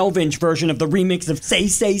McCartney 12-inch version of the remix of Say,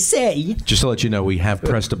 Say, Say. Just to let you know, we have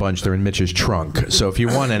pressed a bunch. They're in Mitch's trunk. So if you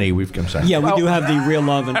want any, I'm sorry. Yeah, we do have the Real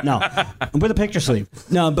Love. With a picture sleeve.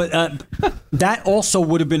 No, but that also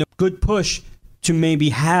would have been a good push to maybe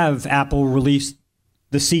have Apple release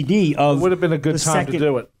the CD of. It would have been a good time to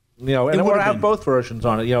do it. And we'll have been. both versions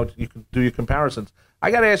on it. You can do your comparisons. I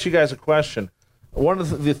got to ask you guys a question. One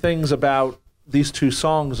of the things about these two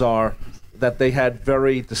songs are that they had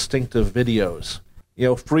very distinctive videos.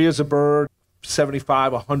 Free as a Bird,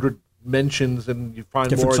 75, 100 mentions, and you find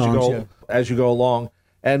Different more as you go along.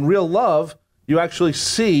 And Real Love, you actually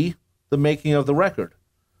see the making of the record.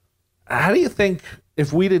 How do you think,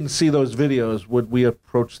 if we didn't see those videos, would we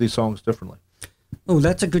approach these songs differently? Oh,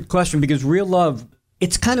 that's a good question, because Real Love,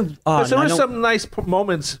 it's kind of odd. There are some nice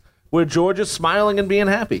moments where George is smiling and being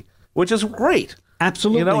happy, which is great.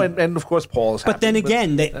 Absolutely. And of course Paul is happy. But then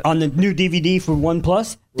again, on the new DVD for 1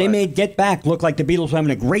 Plus, they made Get Back look like the Beatles were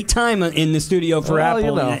having a great time in the studio for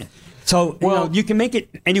Apple. So you can make it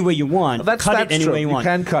any way you want. That's cut it any true. way you want.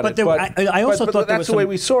 You can cut it. I also thought that's the way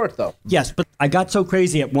we saw it, though. Yes, but I got so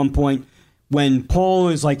crazy at one point when Paul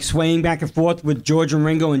is like swaying back and forth with George and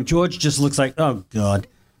Ringo, and George just looks like, oh God,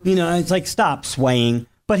 it's like, stop swaying.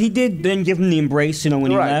 But he did then give him the embrace, when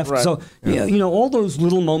he left. Right. So, all those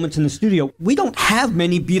little moments in the studio. We don't have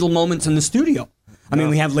many Beatle moments in the studio. I mean,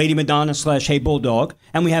 we have Lady Madonna / Hey Bulldog,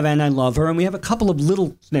 and we have And I Love Her, and we have a couple of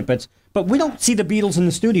little snippets, but we don't see the Beatles in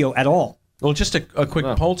the studio at all. Well, just a quick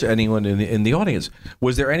poll to anyone in the audience.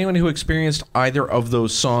 Was there anyone who experienced either of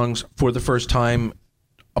those songs for the first time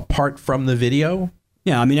apart from the video?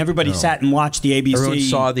 Yeah, I mean, everybody sat and watched the ABC. Everyone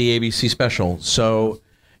saw the ABC special. So,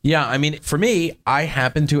 yeah, I mean, for me, I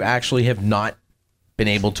happen to actually have not been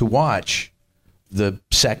able to watch the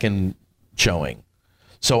second showing.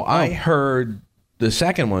 So I heard the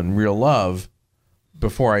second one, Real Love,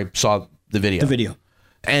 before I saw the video. The video.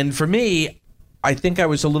 And for me, I think I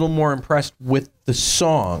was a little more impressed with the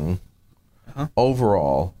song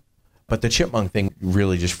overall, but the chipmunk thing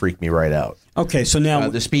really just freaked me right out. Okay, so now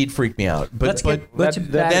The speed freaked me out. But let's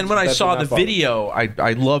then when I saw the enough video,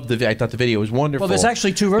 I loved the. I thought the video was wonderful. Well, there's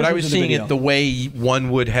actually two versions But I was of the seeing video. it the way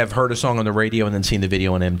one would have heard a song on the radio and then seen the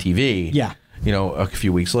video on MTV. Yeah. A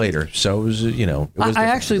few weeks later. So it was, it was I different.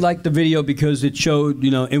 actually liked the video because it showed,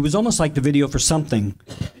 it was almost like the video for Something,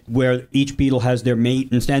 where each Beatle has their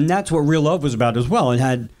mate, and that's what Real Love was about as well. It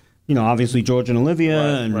had, obviously George and Olivia,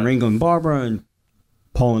 and Ringo and Barbara, and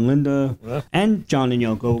Paul and Linda, and John and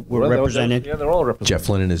Yoko were represented. Yeah, they're all represented. Jeff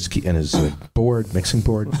Lynne and his mixing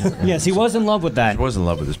board. Yes, he was in love with that. He was in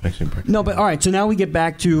love with his mixing board. No, but all right. So now we get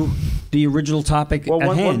back to the original topic at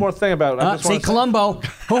hand. One more thing about it. See, Columbo.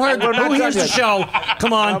 Who hears the show?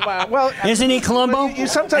 Come on. Isn't he Columbo?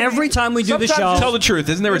 Every time we do the show. Tell the truth.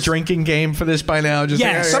 Isn't there a drinking game for this by now?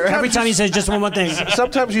 Yes. Every time he says just one more thing.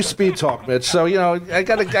 Sometimes you speed talk, Mitch. So I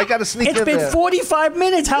gotta sneak in It's been there. 45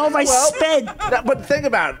 minutes. How have I sped? But think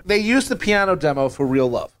about it. They used the piano demo for Real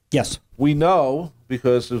Love. Yes. We know,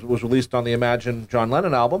 because it was released on the Imagine John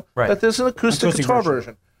Lennon album, that there's an acoustic guitar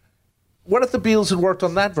version. What if the Beatles had worked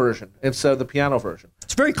on that version instead of the piano version?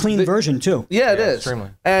 It's a very clean version, too. Yeah, it is. Extremely.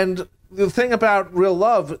 And the thing about Real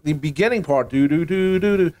Love, the beginning part,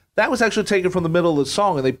 do-do-do-do-do, that was actually taken from the middle of the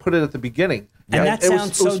song, and they put it at the beginning. And that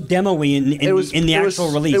sounds so demo-y in the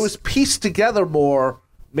actual release. It was pieced together more,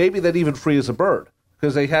 maybe than even Free as a Bird,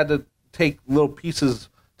 because they had to take little pieces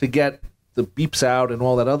to get the beeps out and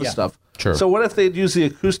all that other stuff. Sure. So what if they'd use the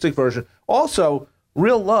acoustic version? Also,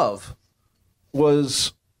 Real Love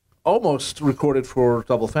was almost recorded for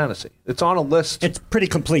Double Fantasy. It's on a list. It's pretty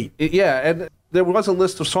complete. And there was a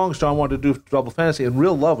list of songs John wanted to do for Double Fantasy, and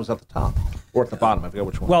Real Love was at the top. Or at the bottom, I forget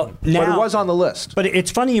which one. Well, now, but it was on the list. But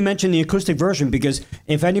it's funny you mentioned the acoustic version, because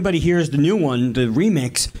if anybody hears the new one, the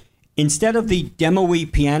remix, instead of the demo-y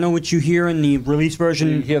piano which you hear in the release version,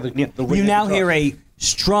 You hear the you now guitar. hear a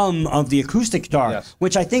strum of the acoustic guitar, Yes.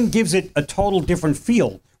 which I think gives it a total different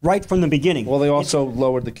feel right from the beginning. Well, they also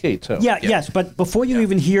lowered the key, too. Yes, but before you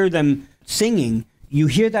even hear them singing, you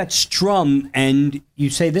hear that strum and you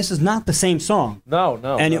say, this is not the same song. No.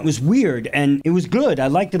 And it was weird, and it was good. I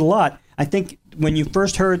liked it a lot. I think when you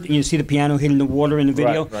first heard, you see the piano hitting the water in the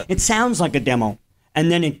video, Right. it sounds like a demo,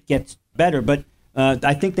 and then it gets better. But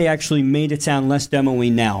I think they actually made it sound less demo-y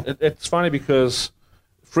now. It's funny because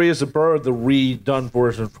Free as a Bird, the redone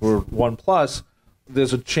version for OnePlus,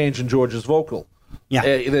 there's a change in George's vocal. Yeah.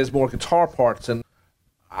 There's more guitar parts, and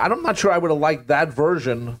I'm not sure I would have liked that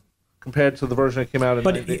version compared to the version that came out in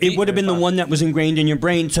But it would have been the one that was ingrained in your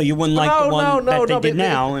brain, so you wouldn't like the one that they did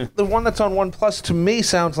now. The one that's on OnePlus, to me,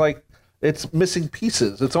 sounds like it's missing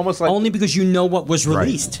pieces. It's almost like... Only because you know what was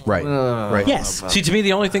released. Right. Yes. See, to me,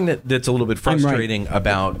 the only thing that's a little bit frustrating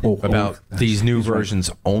about these new versions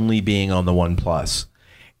only being on the OnePlus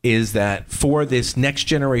is that for this next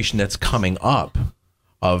generation that's coming up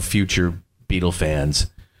of future Beatle fans,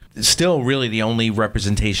 still really the only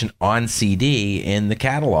representation on CD in the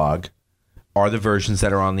catalog are the versions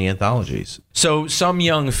that are on the anthologies. So some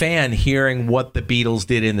young fan hearing what the Beatles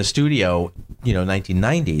did in the studio,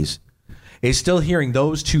 1990s, is still hearing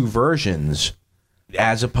those two versions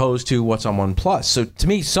as opposed to what's on OnePlus. So to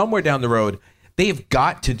me, somewhere down the road, they've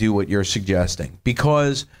got to do what you're suggesting,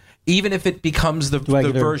 because even if it becomes the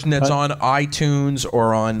version that's on iTunes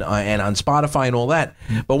or on Spotify and all that,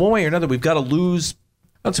 but one way or another, we've got to lose.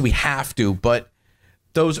 I don't say we have to, but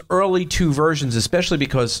those early two versions, especially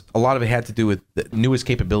because a lot of it had to do with the newest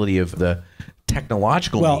capability of the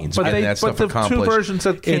technological means. But getting that stuff the accomplished. two versions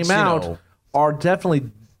that came out are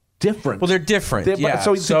definitely different. Well, they're different.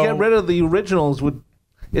 So to get rid of the originals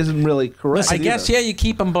isn't really correct. I guess, you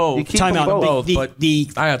keep them both. You keep them both. But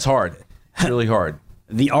it's hard. It's really hard.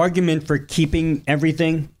 The argument for keeping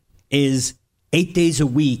everything is 8 days a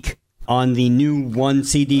week on the new one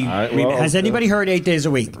CD. Well, has anybody heard 8 days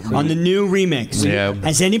a week on the new remix? Yeah.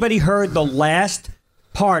 Has anybody heard the last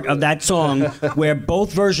part of that song where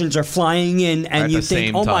both versions are flying in and At you the think,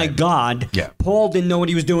 same oh my time. God, Yeah. Paul didn't know what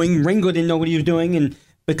he was doing, Ringo didn't know what he was doing, and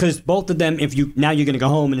because both of them, now you're going to go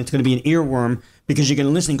home and it's going to be an earworm because you're going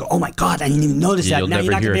to listen and go, oh my God, I didn't even notice that. You'll Now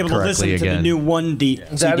you're not never going to be hear able it to listen correctly to the again. new one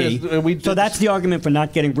CD. So that's the argument for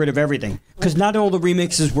not getting rid of everything, because not all the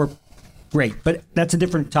remixes were great, but that's a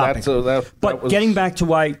different topic. But getting back to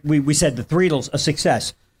why we said the Threedles, a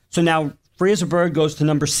success. So now Free as a Bird goes to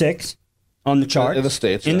number 6 on the chart. In the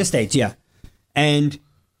States. In the States, yeah. And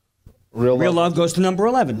Real Love goes to number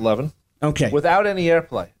 11. 11. Okay. Without any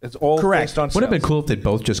airplay. It's all Correct. based on Would have been sales. cool if they'd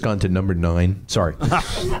both just gone to number 9. Sorry.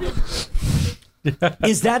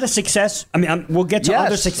 Is that a success? I mean, we'll get to Yes,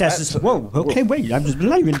 other successes. Whoa, okay, wait. I'm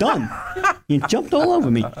not even done. You jumped all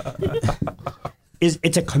over me.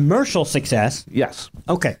 it's a commercial success. Yes.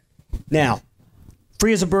 Okay. Now,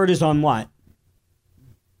 Free as a Bird is on what?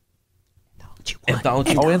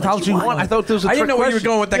 Anthology. Anthology 1. I thought there was a I didn't know where you were question.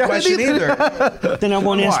 going with that question either. Then I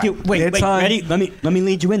won't ask you. Wait, ready? Let me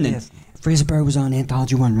lead you in then. Free as a Bird was on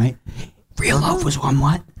Anthology 1, right? Real Love was on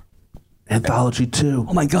what? Anthology 2.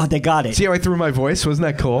 Oh my God, they got it. See how I threw my voice? Wasn't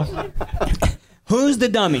that cool? Who's the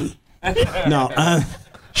dummy? No, both of them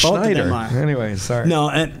Schneider. are. Anyway, sorry. No,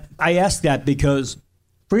 I asked that because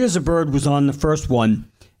Free as a Bird was on the first one,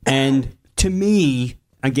 and to me,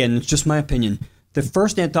 again, it's just my opinion, the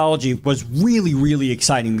first anthology was really, really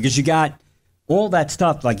exciting because you got all that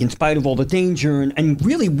stuff, like In Spite of All the Danger, and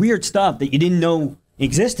really weird stuff that you didn't know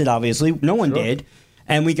existed, obviously. No one did.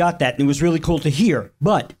 And we got that, and it was really cool to hear.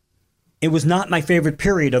 But it was not my favorite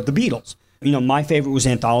period of the Beatles. You know, my favorite was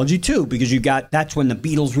Anthology 2 because that's when the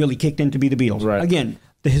Beatles really kicked in to be the Beatles. Right. Again,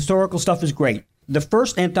 the historical stuff is great. The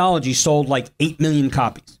first anthology sold like 8 million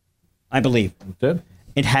copies, I believe. It did.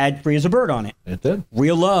 It had Free as a Bird on it. It did.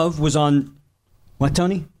 Real Love was on, what,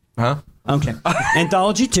 Tony? Huh? Okay.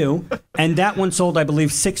 Anthology 2, and that one sold, I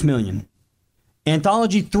believe, 6 million.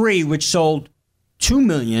 Anthology 3, which sold 2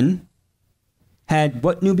 million, had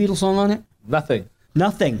what new Beatles song on it? Nothing.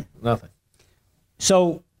 Nothing.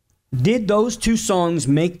 So, did those two songs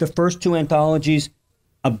make the first two anthologies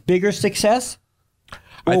a bigger success?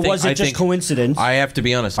 Or was it just coincidence? I have to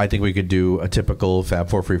be honest. I think we could do a typical Fab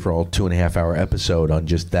Four Free for All 2.5 hour episode on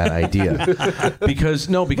just that idea. because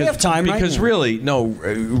we have time right because now. really, no,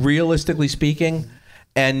 realistically speaking,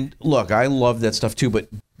 and look, I love that stuff too. But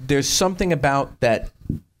there's something about that.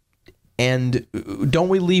 And don't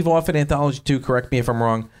we leave off at Anthology 2? Correct me if I'm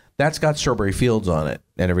wrong. That's got Strawberry Fields on it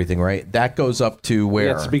and everything, right? That goes up to where?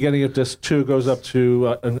 Yeah, it's the beginning of disc 2 goes up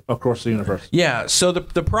to Across the Universe. Yeah. So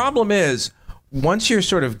the problem is, once you're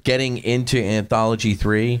sort of getting into Anthology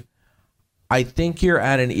 3, I think you're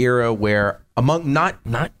at an era where among not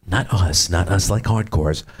us like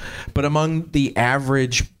hardcores, but among the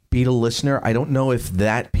average Beatle listener, I don't know if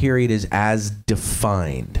that period is as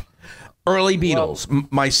defined. Early Beatles.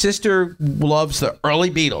 My sister loves the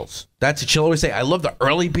early Beatles. That's what she'll always say. I love the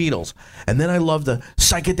early Beatles. And then I love the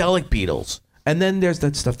psychedelic Beatles. And then there's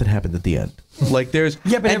that stuff that happened at the end. Like there's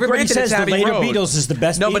yeah, but everybody says the later Beatles is the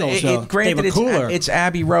best no, Beatles. No, but granted, they were cooler. It's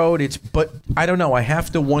Abbey Road. But I don't know. I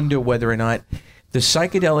have to wonder whether or not the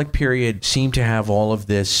psychedelic period seemed to have all of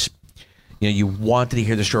this. You know, you wanted to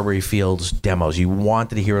hear the Strawberry Fields demos. You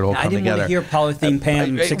wanted to hear it all come together. I didn't want to hear Polythene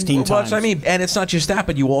Pam 16 times. I mean, and it's not just that,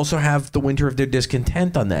 but you also have The Winter of Their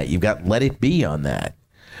Discontent on that. You've got Let It Be on that.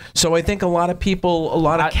 So I think a lot of people, a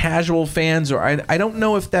lot of casual fans, or I don't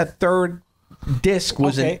know if that third disc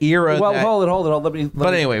was an era. Well, that, hold it. Let me.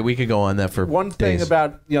 Anyway, we could go on that for one thing days.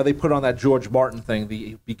 about they put on that George Martin thing,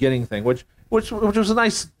 the beginning thing, which was a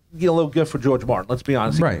nice little gift for George Martin. Let's be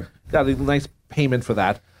honest, right? He got a nice payment for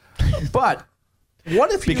that, but.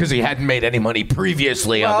 What if because he hadn't made any money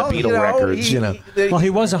previously on the Beatle records, Well,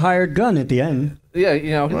 he was a hired gun at the end.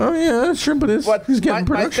 Yeah, Well, yeah, sure, but he's getting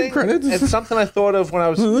production credits. It's something I thought of when I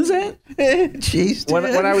was. Who was that? Jeez, when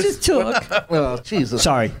I was just talk. Well, Jesus.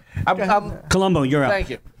 Sorry, Columbo, you're up.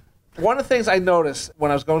 Thank you. One of the things I noticed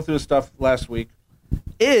when I was going through this stuff last week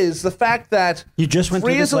is the fact that you just went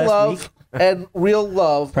Free through as this a last Love week? and Real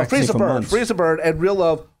Love, Free as a Bird, Free as a Bird, and Real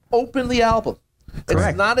Love open the album. Correct.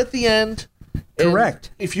 It's not at the end. Correct.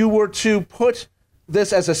 And if you were to put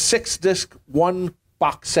this as a 6-disc, 1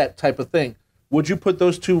 box set type of thing, would you put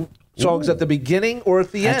those two songs at the beginning or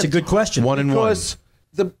at the end? That's a good question. One and one. Because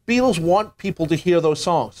the Beatles want people to hear those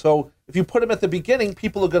songs. So if you put them at the beginning,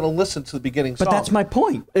 people are going to listen to the beginning song. But that's my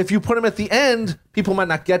point. If you put them at the end, people might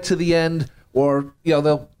not get to the end, or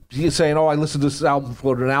they'll be saying, "Oh, I listened to this album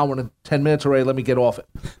for an hour and 10 minutes already. Let me get off it."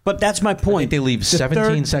 But that's my point. They leave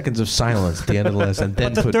 17 seconds of silence at the end of the list, and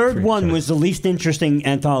then but the third one was the least interesting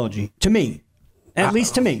anthology to me, at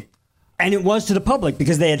least to me, and it was to the public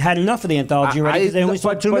because they had enough of the anthology already. Because they only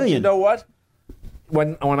sold 2 million. But you know what?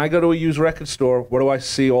 When I go to a used record store, what do I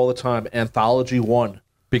see all the time? Anthology 1.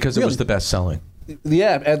 Because it was the best selling.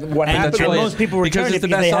 Yeah, and what happened? And most people return it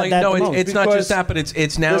because they have that No, the most. it's not just that, but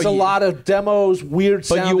it's now. There's a lot of demos, weird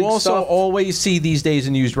But sounding you also stuff. always see these days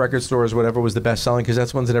in used record stores whatever was the best selling because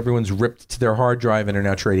that's ones that everyone's ripped to their hard drive and are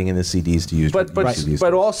now trading in the CDs to use.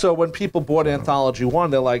 But also when people bought Anthology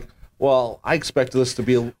 1, they're like, well, I expected this to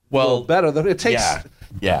be a little better. It takes.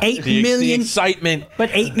 Yeah. 8 million. The excitement. But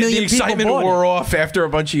 8 million The excitement people bought wore it. off after a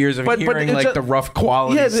bunch of years of hearing it's the rough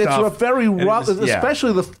quality yeah, stuff. it's a very rough, And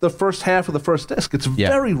especially the first half of the first disc. It's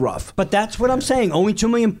very rough. But that's what I'm saying. Only 2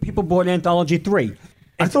 million people bought Anthology 3.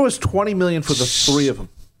 I thought it was 20 million for the 3 of them.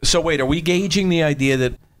 So wait, are we gauging the idea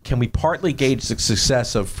that can we partly gauge the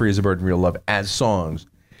success of Free as a Bird and Real Love as songs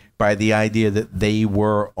by the idea that they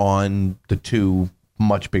were on the two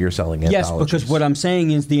much bigger selling anthologies? Yes, because what I'm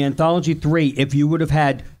saying is the Anthology 3, if you would have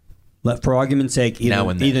had, for argument's sake,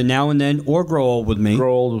 either Now and Then or Grow Old With Me.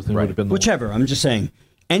 Grow Old With Me would have been whichever, I'm just saying.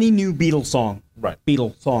 Any new Beatles song,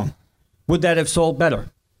 would that have sold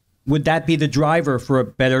better? Would that be the driver for a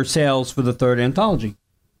better sales for the third anthology?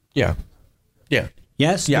 Yeah.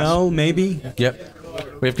 Yes? No? Maybe? Yep.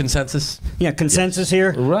 We have consensus? Yeah, consensus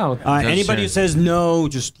here? Anybody who says no,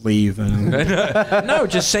 just leave. No,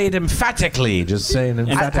 just say it emphatically. Just say it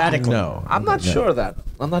emphatically. No. I'm not sure of that.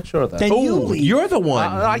 Then you leave. You're the one.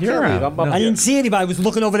 I can't leave. I didn't see anybody. I was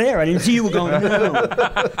looking over there. I didn't see you were going, no.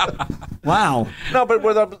 Wow. No, but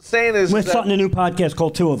what I'm saying is... We're starting a new podcast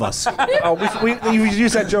called Two of Us. You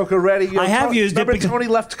used that joke already. I have used it. Remember Tony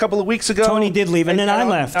left a couple of weeks ago? Tony did leave, and then I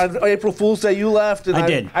left. On April Fool's Day, you left. And I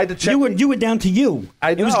did. I had to check. You were down to you.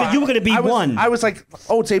 You were going to be one. I was like,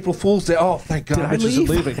 oh, it's April Fool's Day. Oh, thank God. I just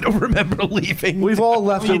leaving. I don't remember leaving. We've all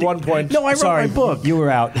left at one point. No, I wrote my book. You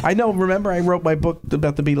were out. I know. Remember, I wrote my book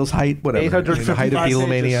about the Beatles' height, whatever. 850 the height of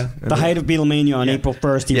Beatlemania. The height of Beatlemania on April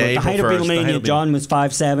 1st. He wrote the height of Beatlemania. John was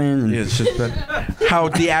 5'7". It's just how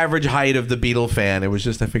the average height of the Beatle fan. It was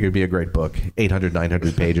just, I figured it'd be a great book. 800,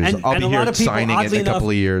 900 pages. I'll be here signing it in a couple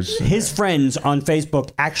of years. His friends on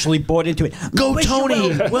Facebook actually bought into it. Go,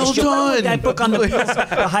 Tony! Well done! That book on the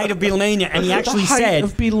height of Beatlemania. And he actually said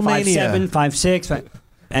 5'7", 5'6".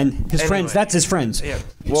 And his friends, that's his friends. Yeah.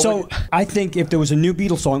 So I think if there was a new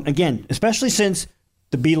Beatles song, again, especially since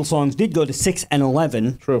the Beatles songs did go to 6 and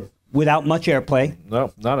 11. True. Without much airplay.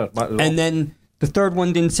 No, not at all. And then the third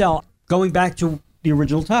one didn't sell. Going back to the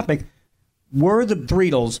original topic, were the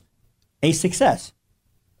Beatles a success?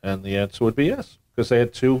 And the answer would be yes, because they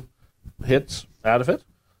had 2 hits out of it.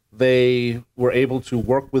 They were able to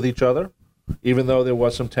work with each other, even though there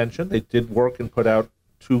was some tension. They did work and put out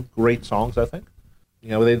 2 great songs, I think. They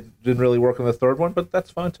didn't really work on the third one, but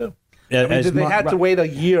that's fine too. Yeah, they had to wait a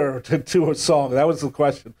year to do a song. That was the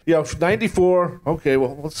question. 94. Okay,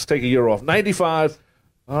 well, let's take a year off. 95.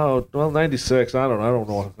 Oh, well, 96. I don't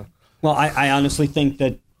know. Well, I honestly think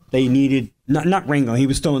that they needed not Ringo. He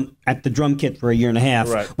was still at the drum kit for a year and a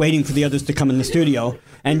half, waiting for the others to come in the studio.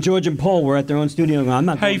 And George and Paul were at their own studio. Going, I'm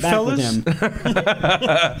not going back with him.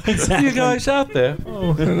 Exactly. You guys out there?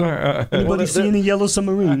 Anybody seeing the Yellow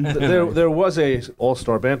Submarine? There was a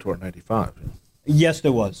all-star band tour in 95. Yes,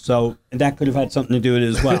 there was. So that could have had something to do with it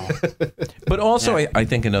as well. But also, I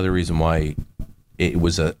think another reason why it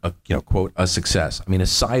was a quote, a success. I mean,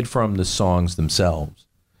 aside from the songs themselves,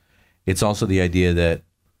 it's also the idea that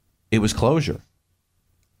it was closure.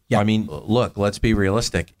 Yeah. I mean, look, let's be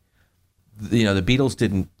realistic. The Beatles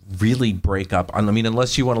didn't really break up. I mean,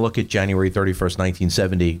 unless you want to look at January 31st,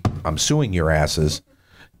 1970, I'm suing your asses.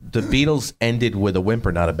 The Beatles ended with a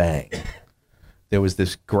whimper, not a bang. There was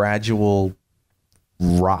this gradual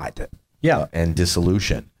rot and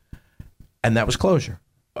dissolution. And that was closure.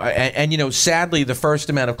 And sadly, the first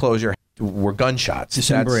amount of closure were gunshots.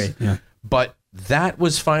 December 8th, yeah. But that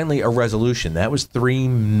was finally a resolution. That was 3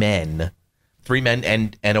 men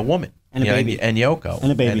and a woman. And a baby. And Yoko.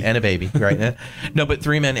 And a baby. And a baby, right? No, but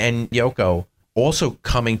 3 men and Yoko also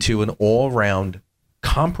coming to an all-round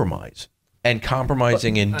compromise. And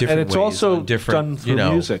compromising in different ways. And it's also done through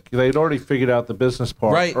music. They'd already figured out the business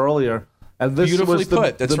part earlier. And this was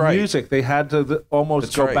the music. They had to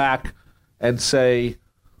almost go back and say,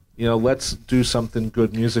 let's do something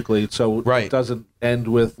good musically so it doesn't end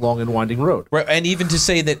with Long and Winding Road. Right, and even to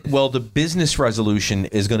say that, well, the business resolution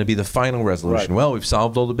is going to be the final resolution. Right. Well, we've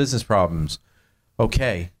solved all the business problems.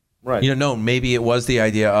 Okay. Right. No, maybe it was the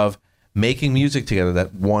idea of making music together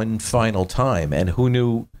that one final time. And who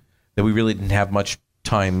knew that we really didn't have much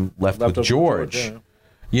time left with George.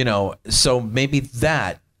 So maybe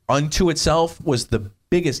that unto itself was the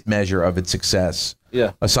biggest measure of its success.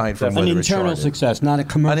 Yeah. Aside from an internal success, not a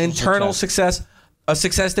commercial success. An internal success. A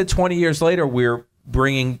success that 20 years later we're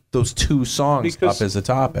bringing those 2 songs up as a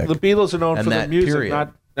topic. The Beatles are known for the music. Period.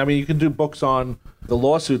 You can do books on the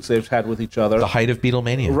lawsuits they've had with each other. The height of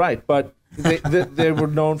Beatlemania. Right, but they were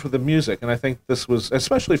known for the music. And I think this was,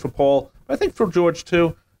 especially for Paul, but I think for George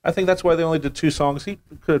too, I think that's why they only did 2 songs. He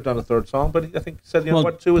could have done a third song, but I think he said, 2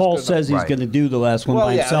 is good. Paul says he's going to do the last one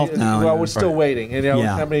by himself now. Well, we're still waiting.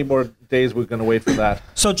 How many more days we're going to wait for that?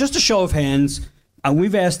 So just a show of hands.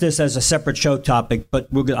 We've asked this as a separate show topic, but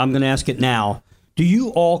I'm going to ask it now. Do you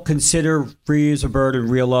all consider Free as a Bird and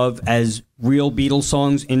Real Love as real Beatles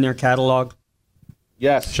songs in their catalog?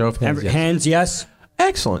 Yes. Show of hands, yes. Hands, yes?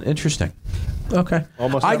 Excellent. Interesting. Okay.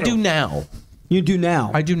 I do now. You do now?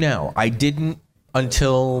 I do now. I didn't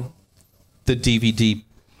until the DVD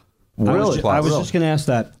Really? I was just going to ask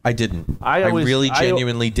that. I didn't. I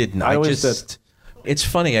genuinely didn't. I always did. It's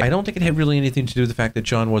funny. I don't think it had really anything to do with the fact that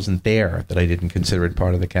John wasn't there that I didn't consider it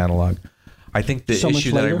part of the catalog. I think the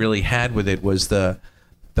issue that I really had with it was the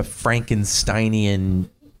Frankensteinian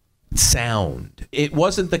sound. It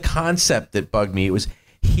wasn't the concept that bugged me. It was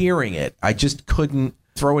hearing it. I just couldn't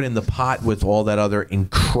throw it in the pot with all that other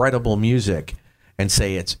incredible music and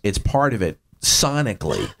say it's part of it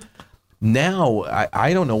sonically. Now,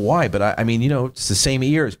 I don't know why, but I mean, it's the same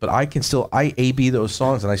ears, but I A/B those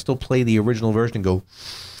songs, and I still play the original version and go,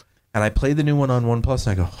 and I play the new one on OnePlus,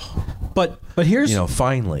 and I go, but here's,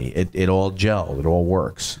 finally, it all gelled, it all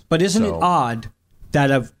works. But isn't it odd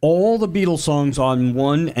that of all the Beatles songs on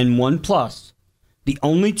One and OnePlus, the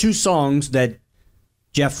only two songs that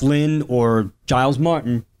Jeff Lynne or Giles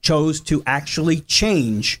Martin chose to actually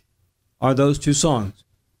change are those two songs?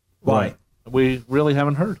 Why? Right. We really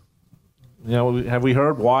haven't heard. Have we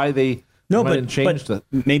heard why they went and changed it?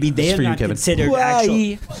 Maybe they're not considered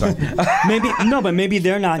actual. Maybe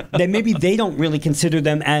they're not. Maybe they don't really consider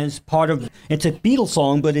them as part of. It's a Beatles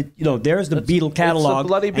song, but there's the Beatle catalog. It's the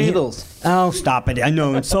bloody Beatles. Oh, stop it! I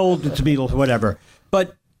know it's sold. It's Beatles, whatever.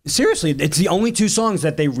 But seriously, it's the only two songs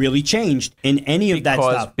that they really changed in any of that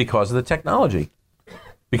stuff because of the technology.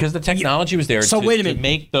 Because the technology was there. So wait a minute. To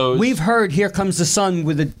make those. We've heard "Here Comes the Sun"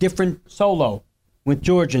 with a different solo with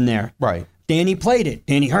George in there. Right. Danny played it.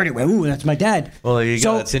 Danny heard it. Went, ooh, that's my dad. Well, there you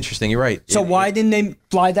go. That's interesting. You're right. So why didn't they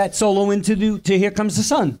fly that solo into to "Here Comes the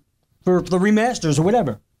Sun" for the remasters or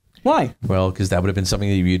whatever? Why? Well, because that would have been something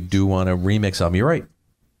that you'd do on a remix album. You're right.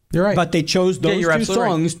 You're right. But they chose those two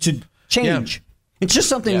songs to change. Yeah. It's just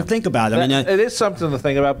something to think about. I mean, it is something to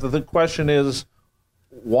think about. But the question is,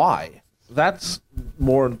 why? That's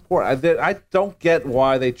more important. I don't get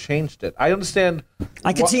why they changed it. I understand.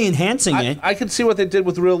 I could see enhancing it. I can see what they did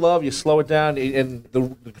with Real Love. You slow it down, and the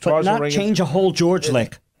guitars but are ringing. Not change a whole George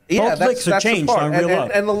lick. Yeah, both licks are changed on Real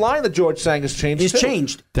Love. And the line that George sang is changed. It's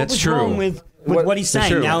changed. That's what was true. Wrong with what he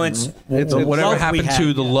sang? Now it's whatever happened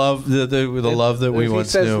to the love, the love that we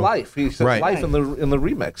once knew. He says life. He says life in the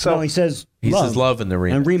remix. So no, he says love in the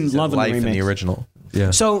remix. And love in the remix. Life in the original.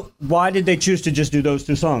 Yeah. So why did they choose to just do those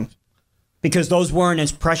two songs? Because those weren't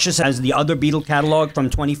as precious as the other Beatle catalog from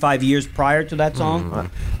 25 years prior to that song?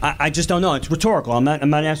 I just don't know. It's rhetorical. I'm not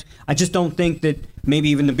asking. I just don't think that maybe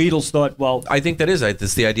even the Beatles thought, well... I think that is.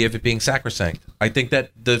 It's the idea of it being sacrosanct. I think that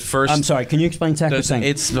the first... I'm sorry. Can you explain sacrosanct?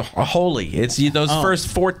 It's holy. It's those first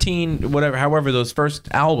 14, however, those first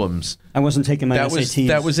albums. I wasn't taking my SATs.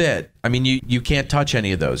 That was it. I mean, you can't touch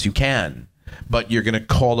any of those. You can, but you're going to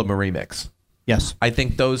call them a remix. Yes. I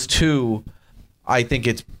think those two... I think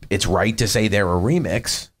it's right to say they're a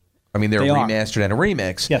remix. I mean, they're remastered and a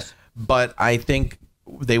remix. Yes. But I think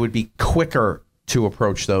they would be quicker to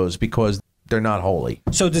approach those because they're not holy.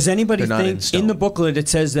 So does anybody think in the booklet it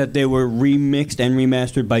says that they were remixed and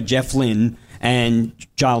remastered by Jeff Lynne and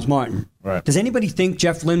Giles Martin? Right. Does anybody think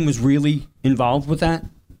Jeff Lynne was really involved with that?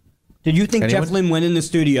 Did you think Jeff Lynne went in the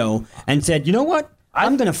studio and said, you know what?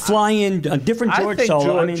 I'm going to fly in a different George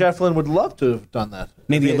solo. I think Jeff Lynne would love to have done that.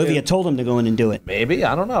 Maybe Olivia told him to go in and do it. Maybe.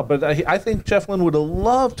 I don't know. But I think Jeff Lynne would have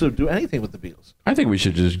loved to do anything with the Beatles. I think we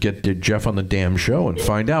should just get Jeff on the damn show and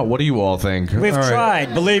find out. What do you all think? We've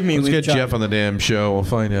tried. Believe me, Let's we've get tried. Jeff on the damn show. We'll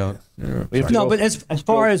find out. Yeah. But as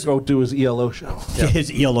far as... Go do his ELO show. Yeah. His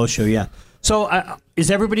ELO show, yeah. So does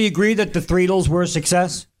everybody agree that the Threedles were a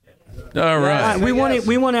success? All right. We want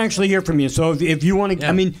to actually hear from you. So if you want to,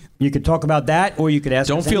 I mean, you could talk about that, or you could ask.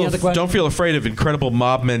 Don't feel afraid of incredible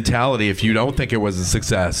mob mentality if you don't think it was a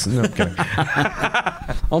success. No, I'm kidding.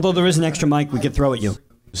 Although there is an extra mic we could throw at you.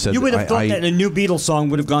 You would have thought that a new Beatles song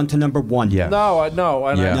would have gone to number one. Yeah. No.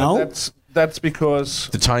 No? That's because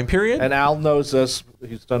the time period. And Al knows this.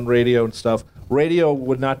 He's done radio and stuff. Radio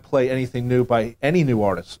would not play anything new by any new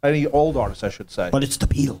artist, any old artist, I should say. But it's the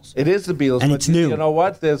Beatles. It is the Beatles, and but it's new. You know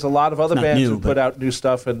what? There's a lot of other bands who put but out new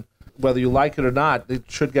stuff, and whether you like it or not, it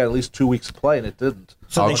should get at least 2 weeks of play, and it didn't.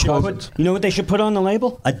 So they should put. You know what they should put on the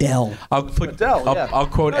label? Adele. I'll put Adele. I'll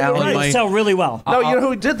quote Alan. They sell really well. No, you know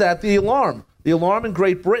who did that? The Alarm. The Alarm in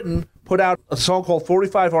Great Britain put out a song called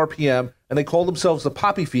 45 RPM, and they called themselves the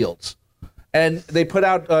Poppy Fields. And they put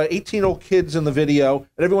out 18-year-old kids in the video,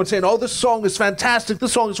 and everyone's saying, oh, this song is fantastic.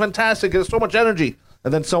 This song is fantastic. It has so much energy.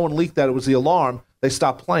 And then someone leaked that it was The Alarm. They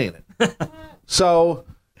stopped playing it. So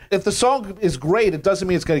if the song is great, it doesn't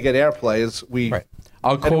mean it's going to get airplay.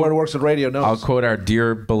 Anyone who works in radio knows. I'll quote our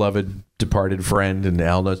dear beloved departed friend, and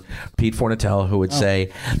Al knows, Pete Fornatale, who would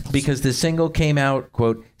say, because the single came out,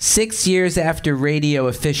 quote, 6 years after radio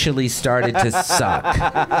officially started to suck.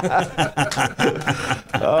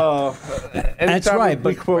 That's right.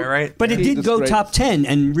 But it did go top 10,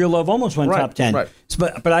 and Real Love almost went top 10. Right.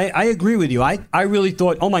 But I agree with you. I really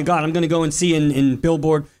thought, oh my God, I'm going to go and see in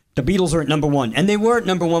Billboard, the Beatles are at number one. And they were at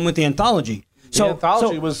number one with the Anthology. The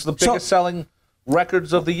Anthology was the biggest selling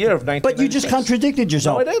records of the year of 1996. But you just contradicted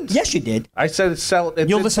yourself. No, I didn't. Yes, you did. I said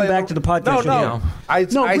You'll listen back to the podcast. No. I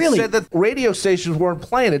really. said that radio stations weren't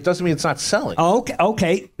playing it. Doesn't mean it's not selling.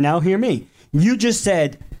 Okay. Now hear me. You just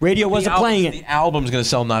said radio wasn't playing it. The album's going to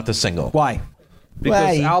sell, not the single. Why?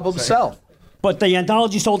 Because albums sell. But the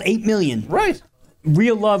Anthology sold 8 million. Right.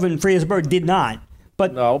 Real Love and Free as a Bird did not.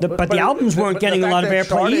 But the albums weren't getting a lot of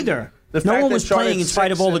airplay either. No one was playing in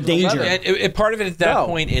spite of all the danger. Part of it at that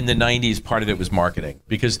point in the 90s, part of it was marketing.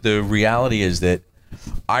 Because the reality is that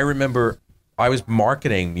I remember I was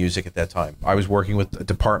marketing music at that time. I was working with a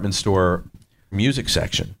department store music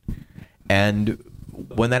section. And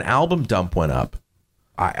when that album dump went up,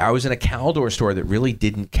 I was in a Caldor store that really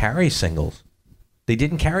didn't carry singles. They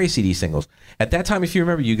didn't carry CD singles. At that time, if you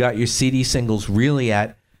remember, you got your CD singles really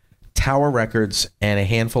at Tower Records and a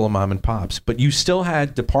handful of mom and pops, but you still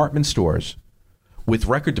had department stores with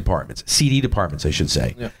record departments, CD departments, I should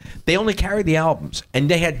say. Yeah. They only carried the albums, and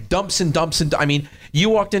they had dumps and dumps and. I mean, you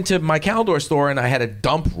walked into my Caldor store, and I had a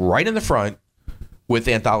dump right in the front with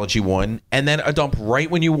Anthology 1, and then a dump right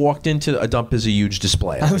when you walked into a dump is a huge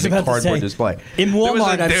display. I was about cardboard to say, display. In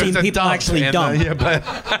Walmart, I've seen people actually dump.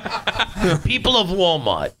 People of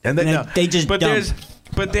Walmart, and they just dump.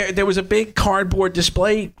 But there was a big cardboard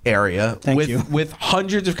display area with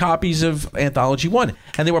hundreds of copies of Anthology 1,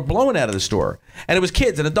 and they were blown out of the store. And it was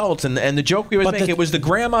kids and adults, and the joke we always make, it was the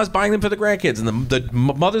grandmas buying them for the grandkids, and the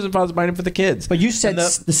mothers and fathers buying them for the kids. But you said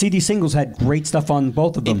the CD singles had great stuff on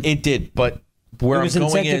both of them. It did, but where it was I'm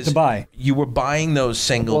going is to buy. You were buying those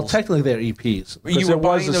singles. Well, technically they're EPs. You were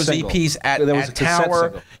buying those EPs at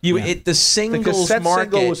Tower. The singles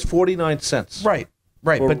market single was 49 cents. Right.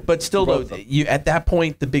 But still, though, at that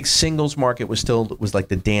point, the big singles market was like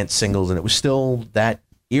the dance singles, and it was still that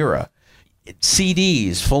era.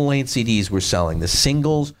 CDs, full-length CDs were selling. The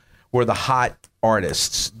singles were the hot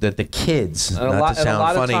artists that the kids, not to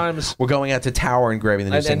sound funny, were going out to Tower and grabbing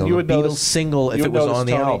the new single. The Beatles single, if it was on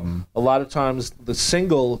the album. A lot of times, the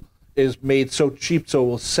single is made so cheap so it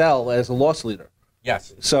will sell as a loss leader.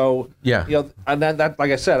 Yes. So, and then that, like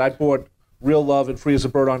I said, I bought Real Love and Free as a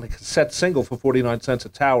Bird on a cassette single for 49 cents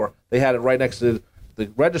at Tower. They had it right next to the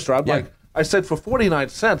register. I said, for 49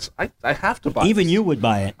 cents, I have to buy it. Even you would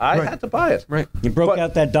buy it. I had to buy it. Right. You broke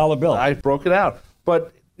out that dollar bill. I broke it out.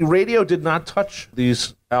 But radio did not touch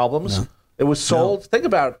these albums. No. It was sold. No. Think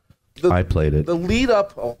about it. I played it. The lead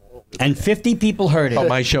up. And 50 people heard it. Oh,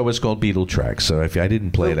 my show was called Beatle Tracks, so if I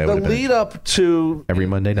didn't play it, I would have been. The lead up to every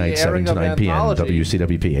Monday night, 7 to 9 p.m.,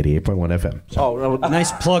 WCWP 88.1 FM. So. Oh,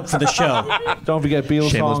 nice plug for the show. Don't forget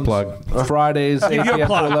Beatles Shameless songs. Plug. Fridays, 8 p.m. to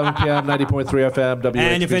 11 p.m., 90.3 FM, WHPC.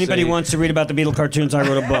 And if anybody wants to read about the Beatle cartoons, I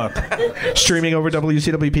wrote a book. Streaming over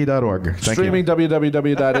WCWP.org. Streaming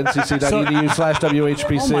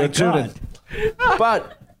www.ncc.edu/WHPC. Oh, my God.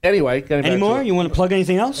 But anyway, any more? You want to plug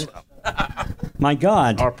anything else? My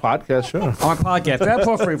God. Our podcast, sure. Our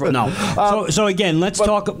podcast. No. So again, let's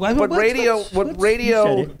talk. But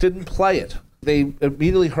radio didn't play it. They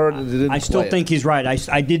immediately heard it and didn't play it. I still think he's right.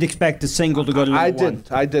 I did expect the single to go to number one.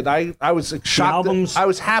 I did. I was shocked. I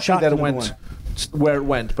was happy that it went where it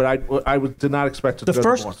went, but I did not expect it to go to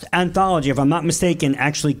number one. The first Anthology, if I'm not mistaken,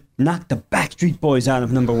 actually knocked the Backstreet Boys out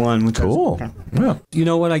of number one. Which cool. Yeah. You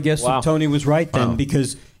know what? I guess Tony was right then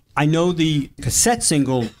because I know the cassette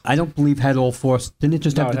single, I don't believe had all four. Didn't it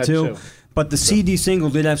just have the two? But the CD single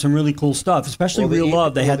did have some really cool stuff, especially Real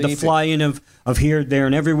Love. They had the fly-in of Here, There,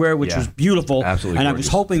 and Everywhere, which was beautiful. Absolutely and gorgeous. I was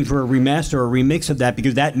hoping for a remaster or a remix of that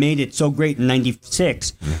because that made it so great in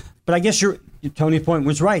 '96. Yeah. But I guess Tony's point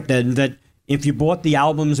was right, then, that if you bought the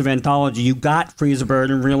albums of Anthology, you got Free as a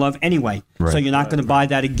Bird and Real Love anyway. Right. So you're not going to buy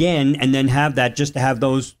that again and then have that just to have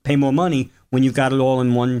those pay more money when you've got it all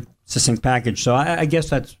in one succinct package. So I guess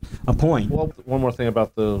that's a point. Well, one more thing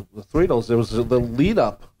about the Threedles. There was the lead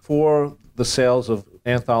up for the sales of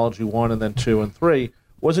Anthology 1 and then 2 and 3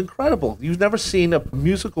 was incredible. You've never seen a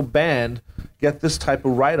musical band get this type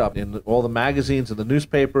of write-up in all the magazines and the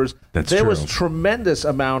newspapers. There was tremendous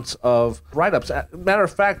amounts of write-ups. Matter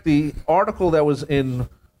of fact, the article that was in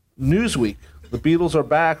Newsweek, The Beatles Are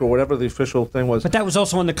Back, or whatever the official thing was. But that was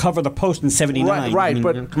also on the cover of the Post in '79. Right,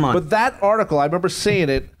 come on. But that article, I remember seeing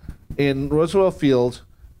it in Roosevelt Field,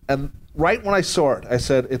 and right when I saw it, I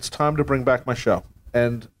said, it's time to bring back my show.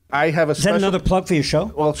 And I have a Is that another plug for your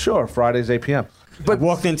show? Well, sure, Fridays, 8 p.m. But I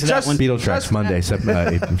walked into that one. Beatles tracks Monday,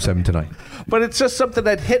 7 to 9. But it's just something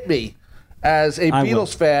that hit me as a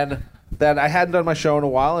Beatles fan that I hadn't done my show in a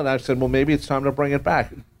while, and I said, well, maybe it's time to bring it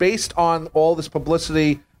back. Based on all this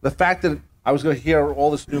publicity, the fact that I was going to hear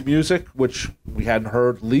all this new music, which we hadn't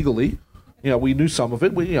heard legally. We knew some of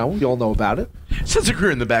it. We all know about it. Sounds like we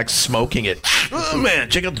were in the back smoking it. Oh, man,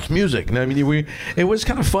 check out this music. And I mean, it was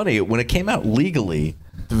kind of funny. When it came out legally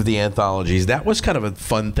through the anthologies, that was kind of a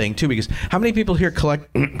fun thing, too, because how many people here collect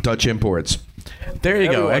Dutch imports? There you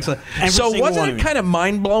go. Excellent. So wasn't it kind of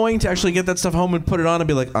mind-blowing to actually get that stuff home and put it on and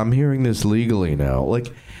be like, I'm hearing this legally now?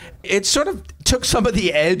 Like, it sort of took some of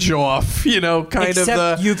the edge off,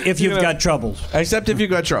 if you've got troubles. Except if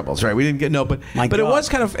you've got troubles, right? We didn't get but it was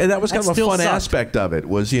kind of that was kind of a fun aspect of it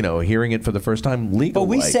was hearing it for the first time legally. But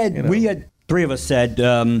we said we had three of us said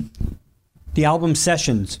the album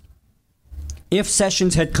Sessions. If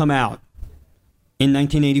Sessions had come out in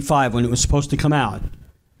 1985 when it was supposed to come out,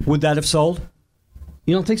 would that have sold?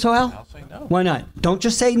 You don't think so, Al? I'll say no. Why not? Don't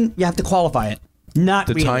just say you have to qualify it. Not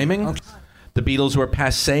the really. timing. Okay. The Beatles were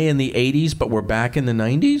passé in the 80s, but were back in the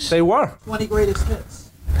 90s? They were. 20 greatest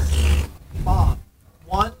hits. Bob.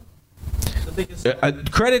 One, the biggest...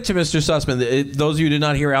 Credit to Mr. Sussman. Those of you who did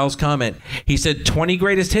not hear Al's comment, he said 20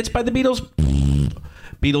 greatest hits by the Beatles.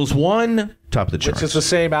 Beatles 1, top of the charts. Which is the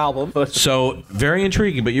same album. But So, very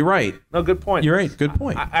intriguing, but you're right. no, good point. You're right. Good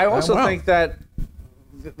point. I also Wow. think that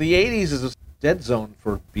the 80s is a dead zone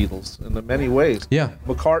for Beatles in many ways. Yeah.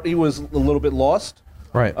 McCartney was a little bit lost.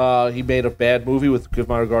 Right. He made a bad movie with Give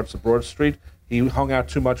My Regards to Broad Street. He hung out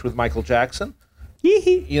too much with Michael Jackson.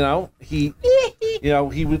 He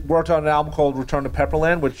worked on an album called Return to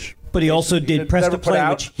Pepperland, which. But he also did Press to Play,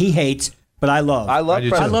 which he hates, but I love. I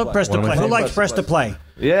love Press to Play. Who likes Press to Play?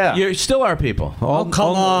 Yeah. You still our people.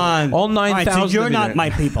 Come on. All 9,000. Right, so you're not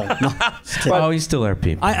my people. No. He's still our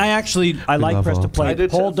people. I like love Press to all. Play.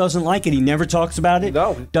 Paul doesn't like it. He never talks about it.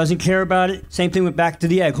 No. Doesn't care about it. Same thing with Back to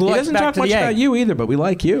the Egg. Who He likes doesn't Back talk to much the Egg? about you either, but we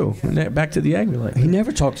like you. Back to the Egg, we like. He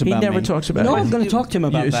never talks about He never me. talks about No, me. I'm going to talk to him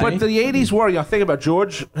about that. But the 80s were, think about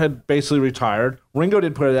George had basically retired. Ringo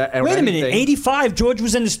didn't put it out. Wait a minute. 85, George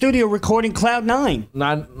was in the studio recording Cloud 9.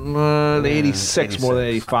 Not 86 more than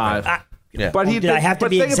 85. Yeah. But he Did I have to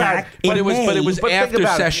be think about exact? it. But it was But think after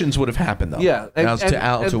about it. Sessions would have happened, though. Yeah, and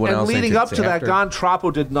leading up to that, after. Gon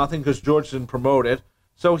Troppo did nothing because George didn't promote it.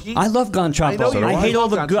 So I love Gon I know Troppo. you do. I hate all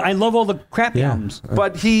the Gon good. Troppo. I love all the crap Yeah. albums.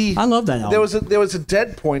 But I love that album. There was a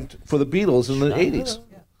dead point for the Beatles in the 80s.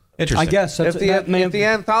 Interesting. I guess. If the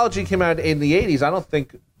anthology came out in the 80s, I don't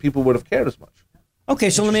think people would have cared as much. Okay,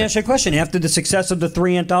 so let me ask you a question. After the success of the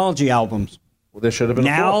 3 anthology albums, Well, there should have been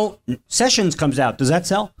a fourth. now Sessions comes out. Does that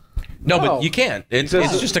sell? No, No. but you can't. It's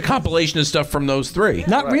just a compilation of stuff from those 3.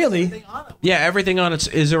 Not really. Yeah, everything on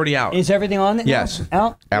it is already out. Is everything on it? Yes.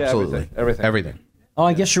 Out? Absolutely. everything. Oh,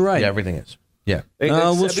 I guess you're right. Yeah, everything is. Yeah.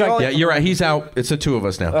 We'll strike Yeah, you're right. He's out. It's the 2 of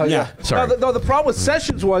us now. Yeah. Sorry. No, the problem with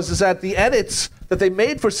Sessions is that the edits that they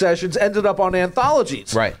made for Sessions ended up on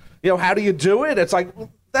anthologies. Right. How do you do it? It's like, well,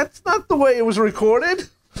 that's not the way it was recorded.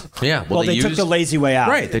 Yeah. Well, they took the lazy way out.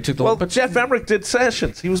 Right. They took the. Well, but Jeff Emmerich did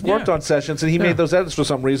Sessions. He worked on Sessions, and he made those edits for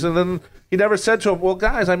some reason. And he never said to him, well,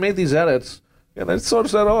 guys, I made these edits. And they sort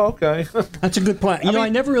of said, oh, okay. That's a good point. I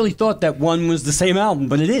never really thought that one was the same album,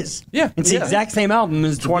 but it is. Yeah. It's the exact same album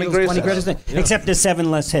as the 20 Beatles' greatest 20 greatest hits, except there's 7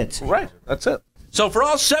 less hits. Right. That's it. So for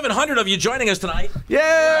all 700 of you joining us tonight,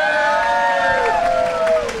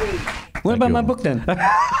 What about my book then?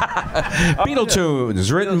 Beatle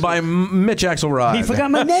Tunes, written by Mitch Axelrod. He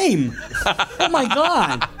forgot my name. Oh my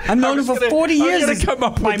God! I've known him for 40 years. I was going to come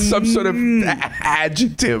up with some sort of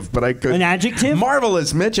adjective, but I couldn't. An adjective?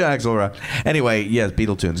 Marvelous, Mitch Axelrod. Anyway, yes,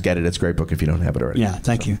 Beatle Tunes. Get it. It's a great book if you don't have it already. Yeah,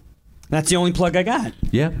 thank you. That's the only plug I got.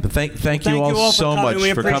 Yeah, but thank you all so much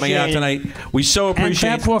for coming out tonight. We so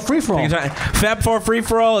appreciate And Fab 4 Free For All. Fab 4 Free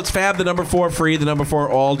For All. It's Fab, the number 4 free, the number 4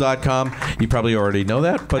 all.com. You probably already know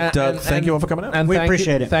that, but thank you all for coming out. And We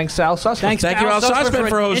appreciate it. Thanks, Al Sussman. Thank you, Al Sussman,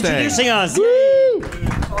 for hosting. Introducing us.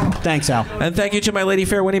 Thanks, Al. And thank you to my lady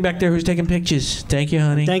fair Winnie back there who's taking pictures. Thank you,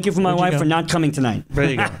 honey. Thank you for my wife for not coming tonight. There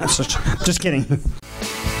you go. Just kidding.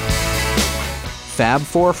 Fab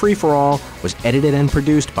 4 Free For All was edited and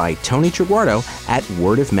produced by Tony Triguardo at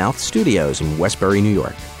Word of Mouth Studios in Westbury, New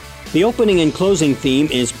York. The opening and closing theme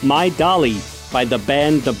is My Dolly by the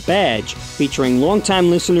band The Badge, featuring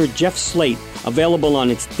longtime listener Jeff Slate, available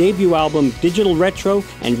on its debut album Digital Retro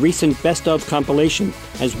and recent Best Of compilation,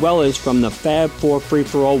 as well as from the Fab 4 Free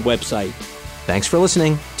For All website. Thanks for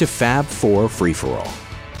listening to Fab 4 Free For All.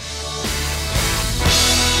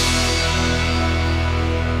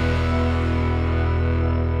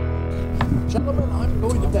 Gentlemen, I'm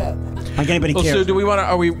going to bed. Like anybody cares. So do we want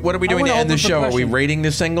to? What are we doing to end the show? Are we rating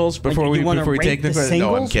the singles before we take the singles?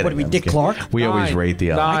 No, I'm kidding. What are we, Dick Clark? We always rate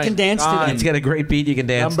the album. I can dance to them. It's got a great beat. You can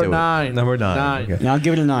dance to it. Number 9. Okay. Now I'll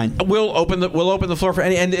give it a 9. We'll open the floor for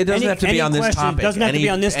any, and it doesn't have to be on this topic. It doesn't have to be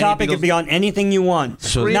on this topic. It could be on anything you want.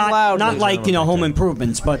 So not like Home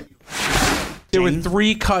Improvements, but. There were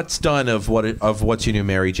 3 cuts done of What's You New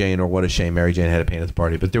Mary Jane, or What a Shame Mary Jane Had a Pain at the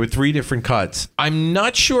Party, but there were 3 different cuts. I'm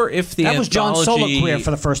not sure if the that was John's solo anthology career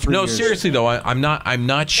for the first 3 years. No, seriously though, I'm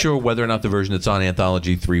not sure whether or not the version that's on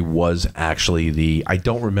Anthology 3 was actually the. I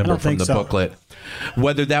don't remember from the booklet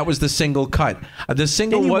whether that was the single cut. The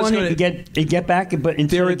single was going to get back, but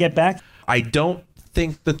until they get back, I don't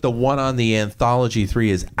think that the one on the Anthology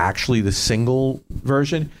 3 is actually the single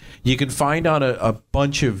version. You can find on a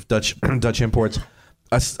bunch of Dutch imports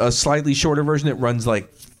a slightly shorter version that runs like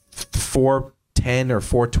 410 or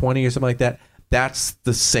 420 or something like that. That's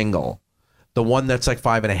the single. The one that's like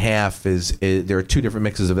 5.5 is there are 2 different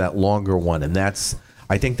mixes of that longer one, and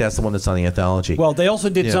I think that's the one that's on the Anthology. Well, they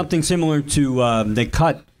also did something similar to they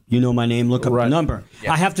cut You Know My Name, Look Up the Number.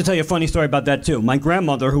 Yeah. I have to tell you a funny story about that too. My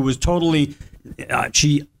grandmother, who was totally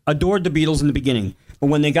she adored the Beatles in the beginning. But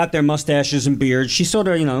when they got their mustaches and beards, she sort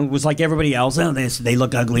of, was like everybody else. Oh, they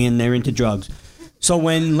look ugly and they're into drugs. So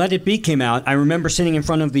when Let It Be came out, I remember sitting in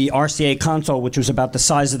front of the RCA console, which was about the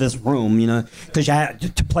size of this room, because you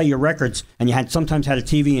had to play your records, and you sometimes had a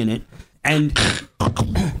TV in it. And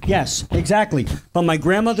yes, exactly. But my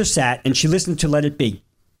grandmother sat and she listened to Let It Be,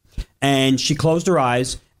 and she closed her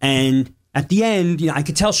eyes. And at the end, I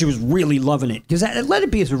could tell she was really loving it, because Let It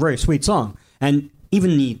Be is a very sweet song, and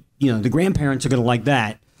even the grandparents are going to like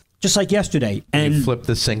that, just like yesterday. And you flipped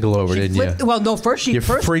the single over, didn't you? Well, no, first you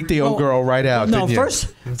freaked the old girl right out, no, didn't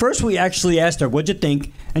you? First we actually asked her, what'd you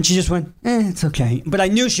think? And she just went, it's okay. But I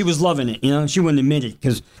knew she was loving it, She wouldn't admit it,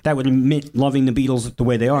 because that would admit loving the Beatles the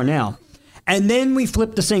way they are now. And then we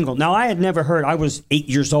flipped the single. Now, I had never heard, I was 8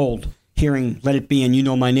 years old, hearing Let It Be and You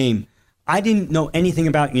Know My Name. I didn't know anything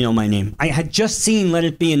about You Know My Name. I had just seen Let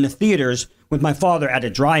It Be in the theaters with my father at a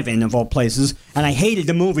drive-in of all places, and I hated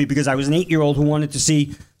the movie because I was an 8-year-old who wanted to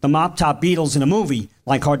see the Mop Top Beatles in a movie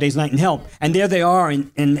like Hard Day's Night and Help, and there they are,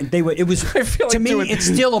 and they were. It was to me, it's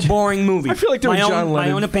still a boring movie. I feel like doing John Lennon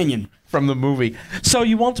my own opinion from the movie. So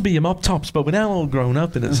you want to be a Mop Tops, but we're now all grown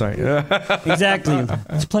up, and it's like exactly.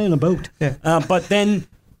 It's playing a boat. Yeah. But then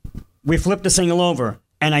we flipped the single over.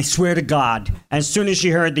 And I swear to God, as soon as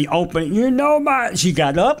she heard the opening, she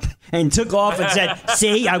got up and took off and said,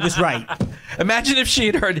 see, I was right. Imagine if she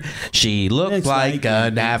had heard, she looked like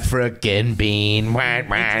an African bean.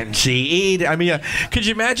 She eat. I mean, could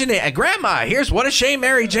you imagine it? Grandma, here's What a Shame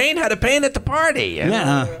Mary Jane Had a Pain at the Party.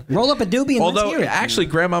 Yeah, roll up a doobie and let's hear it. Actually,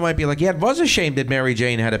 Grandma might be like, yeah, it was a shame that Mary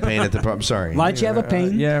Jane had a pain at the party. I'm sorry. Why'd you have a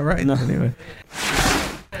pain? Yeah, right. No. Anyway.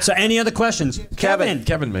 So any other questions? Kevin,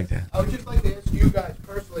 make that. I would just like to ask you guys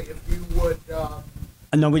personally if you would...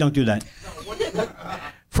 No, we don't do that.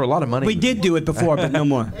 For a lot of money. We did do it before, but no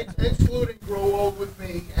more. Excluding Grow Old With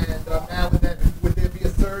Me and Now and Then, would there be a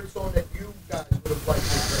third song that you guys would have liked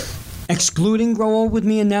to hear? Excluding Grow Old With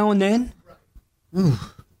Me and Now and Then? Right. Ooh,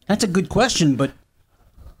 that's a good question, but...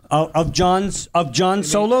 Of John's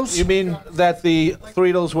solos? You mean that the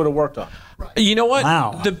Threedles would have worked on? You know what?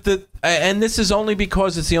 Wow. And this is only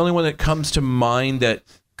because it's the only one that comes to mind that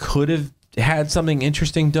could have had something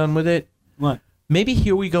interesting done with it. What? Maybe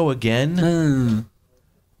Here We Go Again.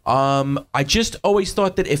 I just always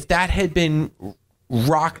thought that if that had been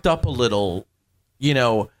rocked up a little,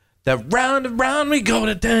 that round and round we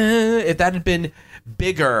go to, if that had been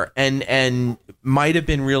bigger and might have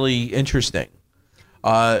been really interesting.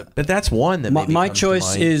 But that's one that maybe my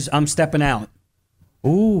choice is I'm Stepping Out.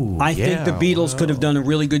 Ooh, I think the Beatles could have done a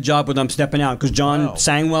really good job with I'm Stepping Out because John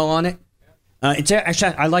sang well on it. It's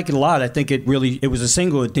actually I like it a lot. I think it was a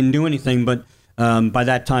single. It didn't do anything, but by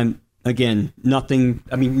that time, again, nothing.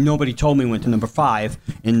 I mean, nobody told me it went to number 5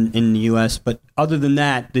 in the U.S. But other than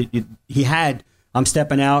that, he had I'm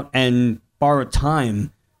Stepping Out and Borrowed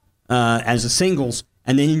Time as the singles,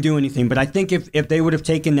 and they didn't do anything. But I think if they would have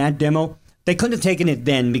taken that demo. They couldn't have taken it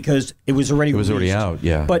then because it was already released. Out,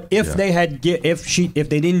 yeah. But if they had, if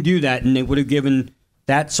they didn't do that and they would have given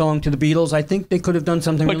that song to the Beatles, I think they could have done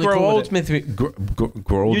something really cool with it.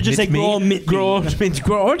 Grow Old You just say Grow Old With Me. Grow Old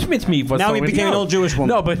With Me. Now he became an old Jewish woman.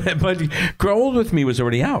 No, but Grow Old With Me was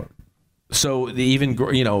already out. So even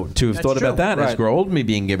to have thought about that as Grow Old With Me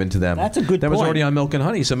being given to them. That's a good That point. was already on Milk and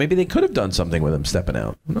Honey. So maybe they could have done something with him stepping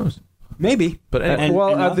out. Who knows? Maybe. But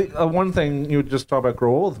one thing you just talk about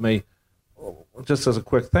Grow Old With Me. Just as a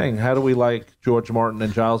quick thing, how do we like George Martin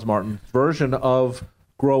and Giles Martin's version of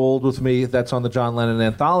Grow Old With Me that's on the John Lennon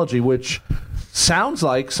anthology, which sounds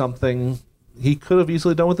like something he could have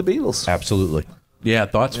easily done with the Beatles. Absolutely. Yeah,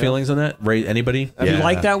 thoughts, feelings on that? Ray, anybody? You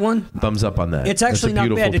like that one? Thumbs up on that. It's actually That's a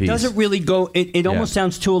not bad. beautiful It doesn't really go. It almost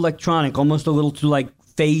sounds too electronic, almost a little too like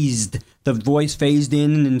phased. The voice phased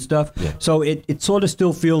in and stuff. Yeah. So it sort of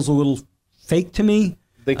still feels a little fake to me.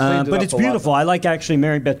 They cleaned it but up it's a beautiful. lot. I like actually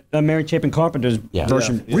Mary Chapin Carpenter's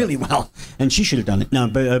version really well, and she should have done it. No,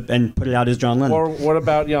 but and put it out as John Lennon. Or what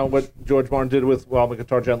about what George Martin did with "While My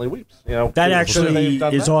Guitar Gently Weeps"? That actually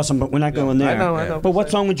is awesome, but we're not going there. I know. But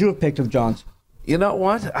what song would you have picked of John's? You know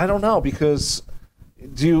what? I don't know, because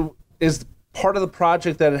is part of the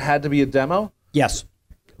project that it had to be a demo? Yes.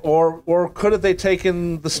 Or could have they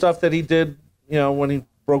taken the stuff that he did, when he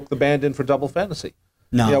broke the band in for Double Fantasy?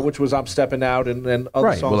 No. Which was "I'm Stepping Out" and other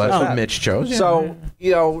Right. songs Well, that's like what that. Mitch chose. Yeah. So,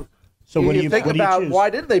 So what do you think what do you about choose? why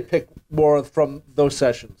didn't they pick more from those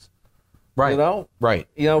sessions? Right. Right.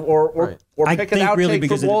 Or I pick an think really outtake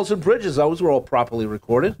because from "Walls and Bridges." Those were all properly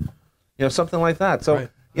recorded. Something like that. So, Right.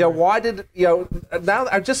 why did now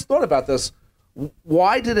I just thought about this.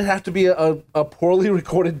 Why did it have to be a poorly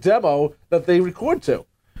recorded demo that they record to?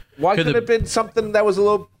 Why couldn't it have been something that was a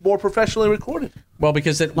little more professionally recorded? Well,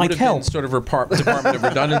 because it would have been sort of a Department of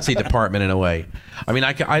Redundancy department in a way. I mean,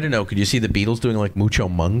 I don't know. Could you see the Beatles doing like Mucho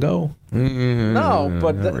Mungo? No,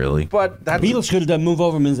 but not really. But that Beatles could have done "Move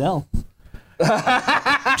Over, Menzel."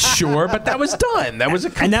 Sure, but that was done. That was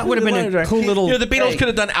And that would have been a cool little. the Beatles could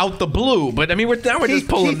have done "Out the Blue," but I mean, we're just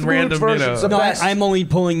pulling Keith random. Moon's version's the No, best. I'm only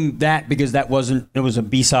pulling that because that wasn't. It was a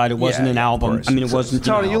B-side. It wasn't an album. course. I mean, it wasn't.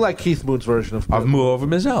 Tony, an you album. like Keith Moon's version of I've moved over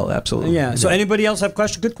Mizell, absolutely. Yeah. So anybody else have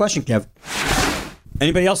question? Good question, Kev.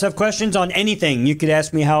 Anybody else have questions on anything? You could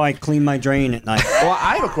ask me how I clean my drain at night. Well,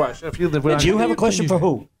 I have a question. If you Do you have a question for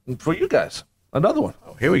who? for you guys, another one.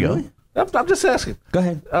 Here we go. I'm just asking. Go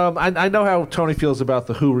ahead. I know how Tony feels about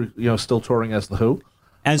the Who. Still touring as the Who.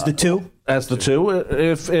 As the two? As the two.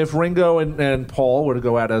 If Ringo and Paul were to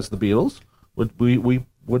go out as the Beatles, would we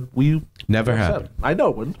Never happened. I know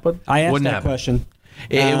it wouldn't, but I asked Wouldn't that happen. question.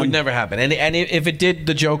 It would never happen. And if it did,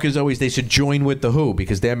 the joke is always they should join with the Who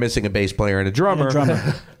because they're missing a bass player and a drummer.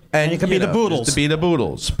 And it could be the Boodles. To be the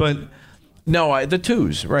Boodles. But no, the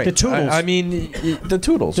Twos, right. The Toodles. I mean, the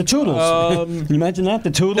Toodles. The Toodles. Can you imagine that? The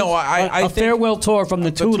Toodles? No, I a think- farewell tour from the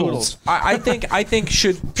The Toodles. I think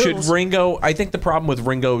should Ringo? I think the problem with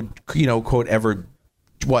Ringo, quote ever,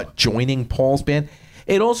 joining Paul's band,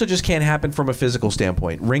 it also just can't happen from a physical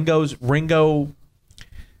standpoint. Ringo's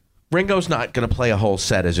not going to play a whole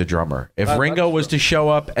set as a drummer. If Ringo was to show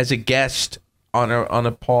up as a guest on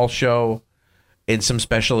a Paul show in some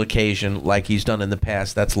special occasion like he's done in the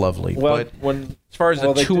past, that's lovely. Well, but as far as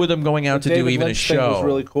the two of them going out to do David even Lynch a thing show, was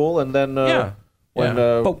really cool. And then when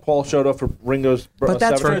But- Paul showed up for Ringo's But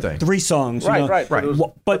that's for seventh- thing. 3 songs. Right, you know. right. Right. It was-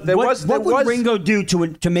 But there what was- there would was- Ringo do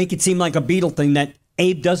to make it seem like a Beatle thing that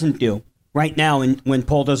Abe doesn't do right now when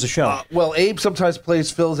Paul does a show? Well, Abe sometimes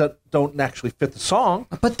plays fills that don't actually fit the song.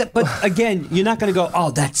 But again, you're not going to go,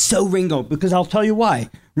 oh, that's so Ringo, because I'll tell you why.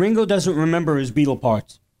 Ringo doesn't remember his Beatle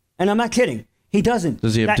parts. And I'm not kidding. He doesn't.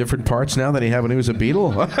 does he have different parts now than he had when he was a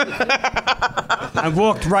Beatle? I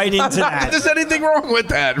walked right into that. There's anything wrong with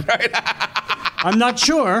that, right? I'm not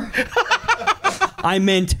sure. I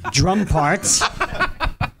meant drum parts,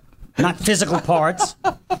 not physical parts.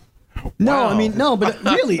 No, I mean, no, but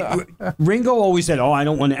really, Ringo always said, oh, I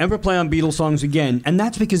don't want to ever play on Beatles songs again. And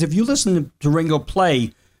that's because if you listen to Ringo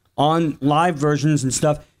play on live versions and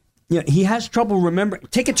stuff, he has trouble remembering.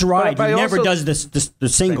 Ticket to Ride, But he never also- does the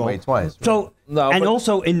single. way twice. So, No, and but-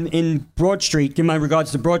 also in Broad Street, in my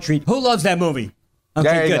regards to Broad Street, who loves that movie? Okay,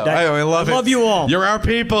 There you good. go. I love it. I love you all. You're our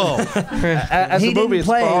people. As He a movie, didn't it's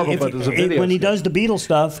play horrible, if- but as a video, when he it's good. does the Beatles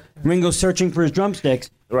stuff. Ringo's searching for his drumsticks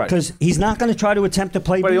Right. because he's not going to try to attempt to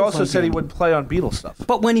play. But he Beatles also songs said he again. would play on Beatles stuff.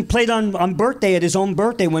 But when he played on birthday at his own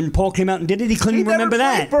birthday, when Paul came out and did it, he couldn't He remember never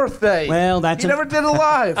that. played Birthday. Well, that's he never did it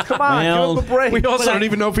live. Come on, Well, give him a break. We also But don't I-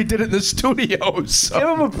 even know if he did it in the studio. So. Give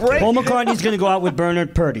him a break. Paul McCartney's going to go out with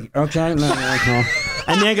Bernard Purdy. Okay, no.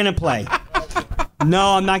 And they're going to play. No,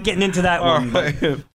 I'm not getting into that one. but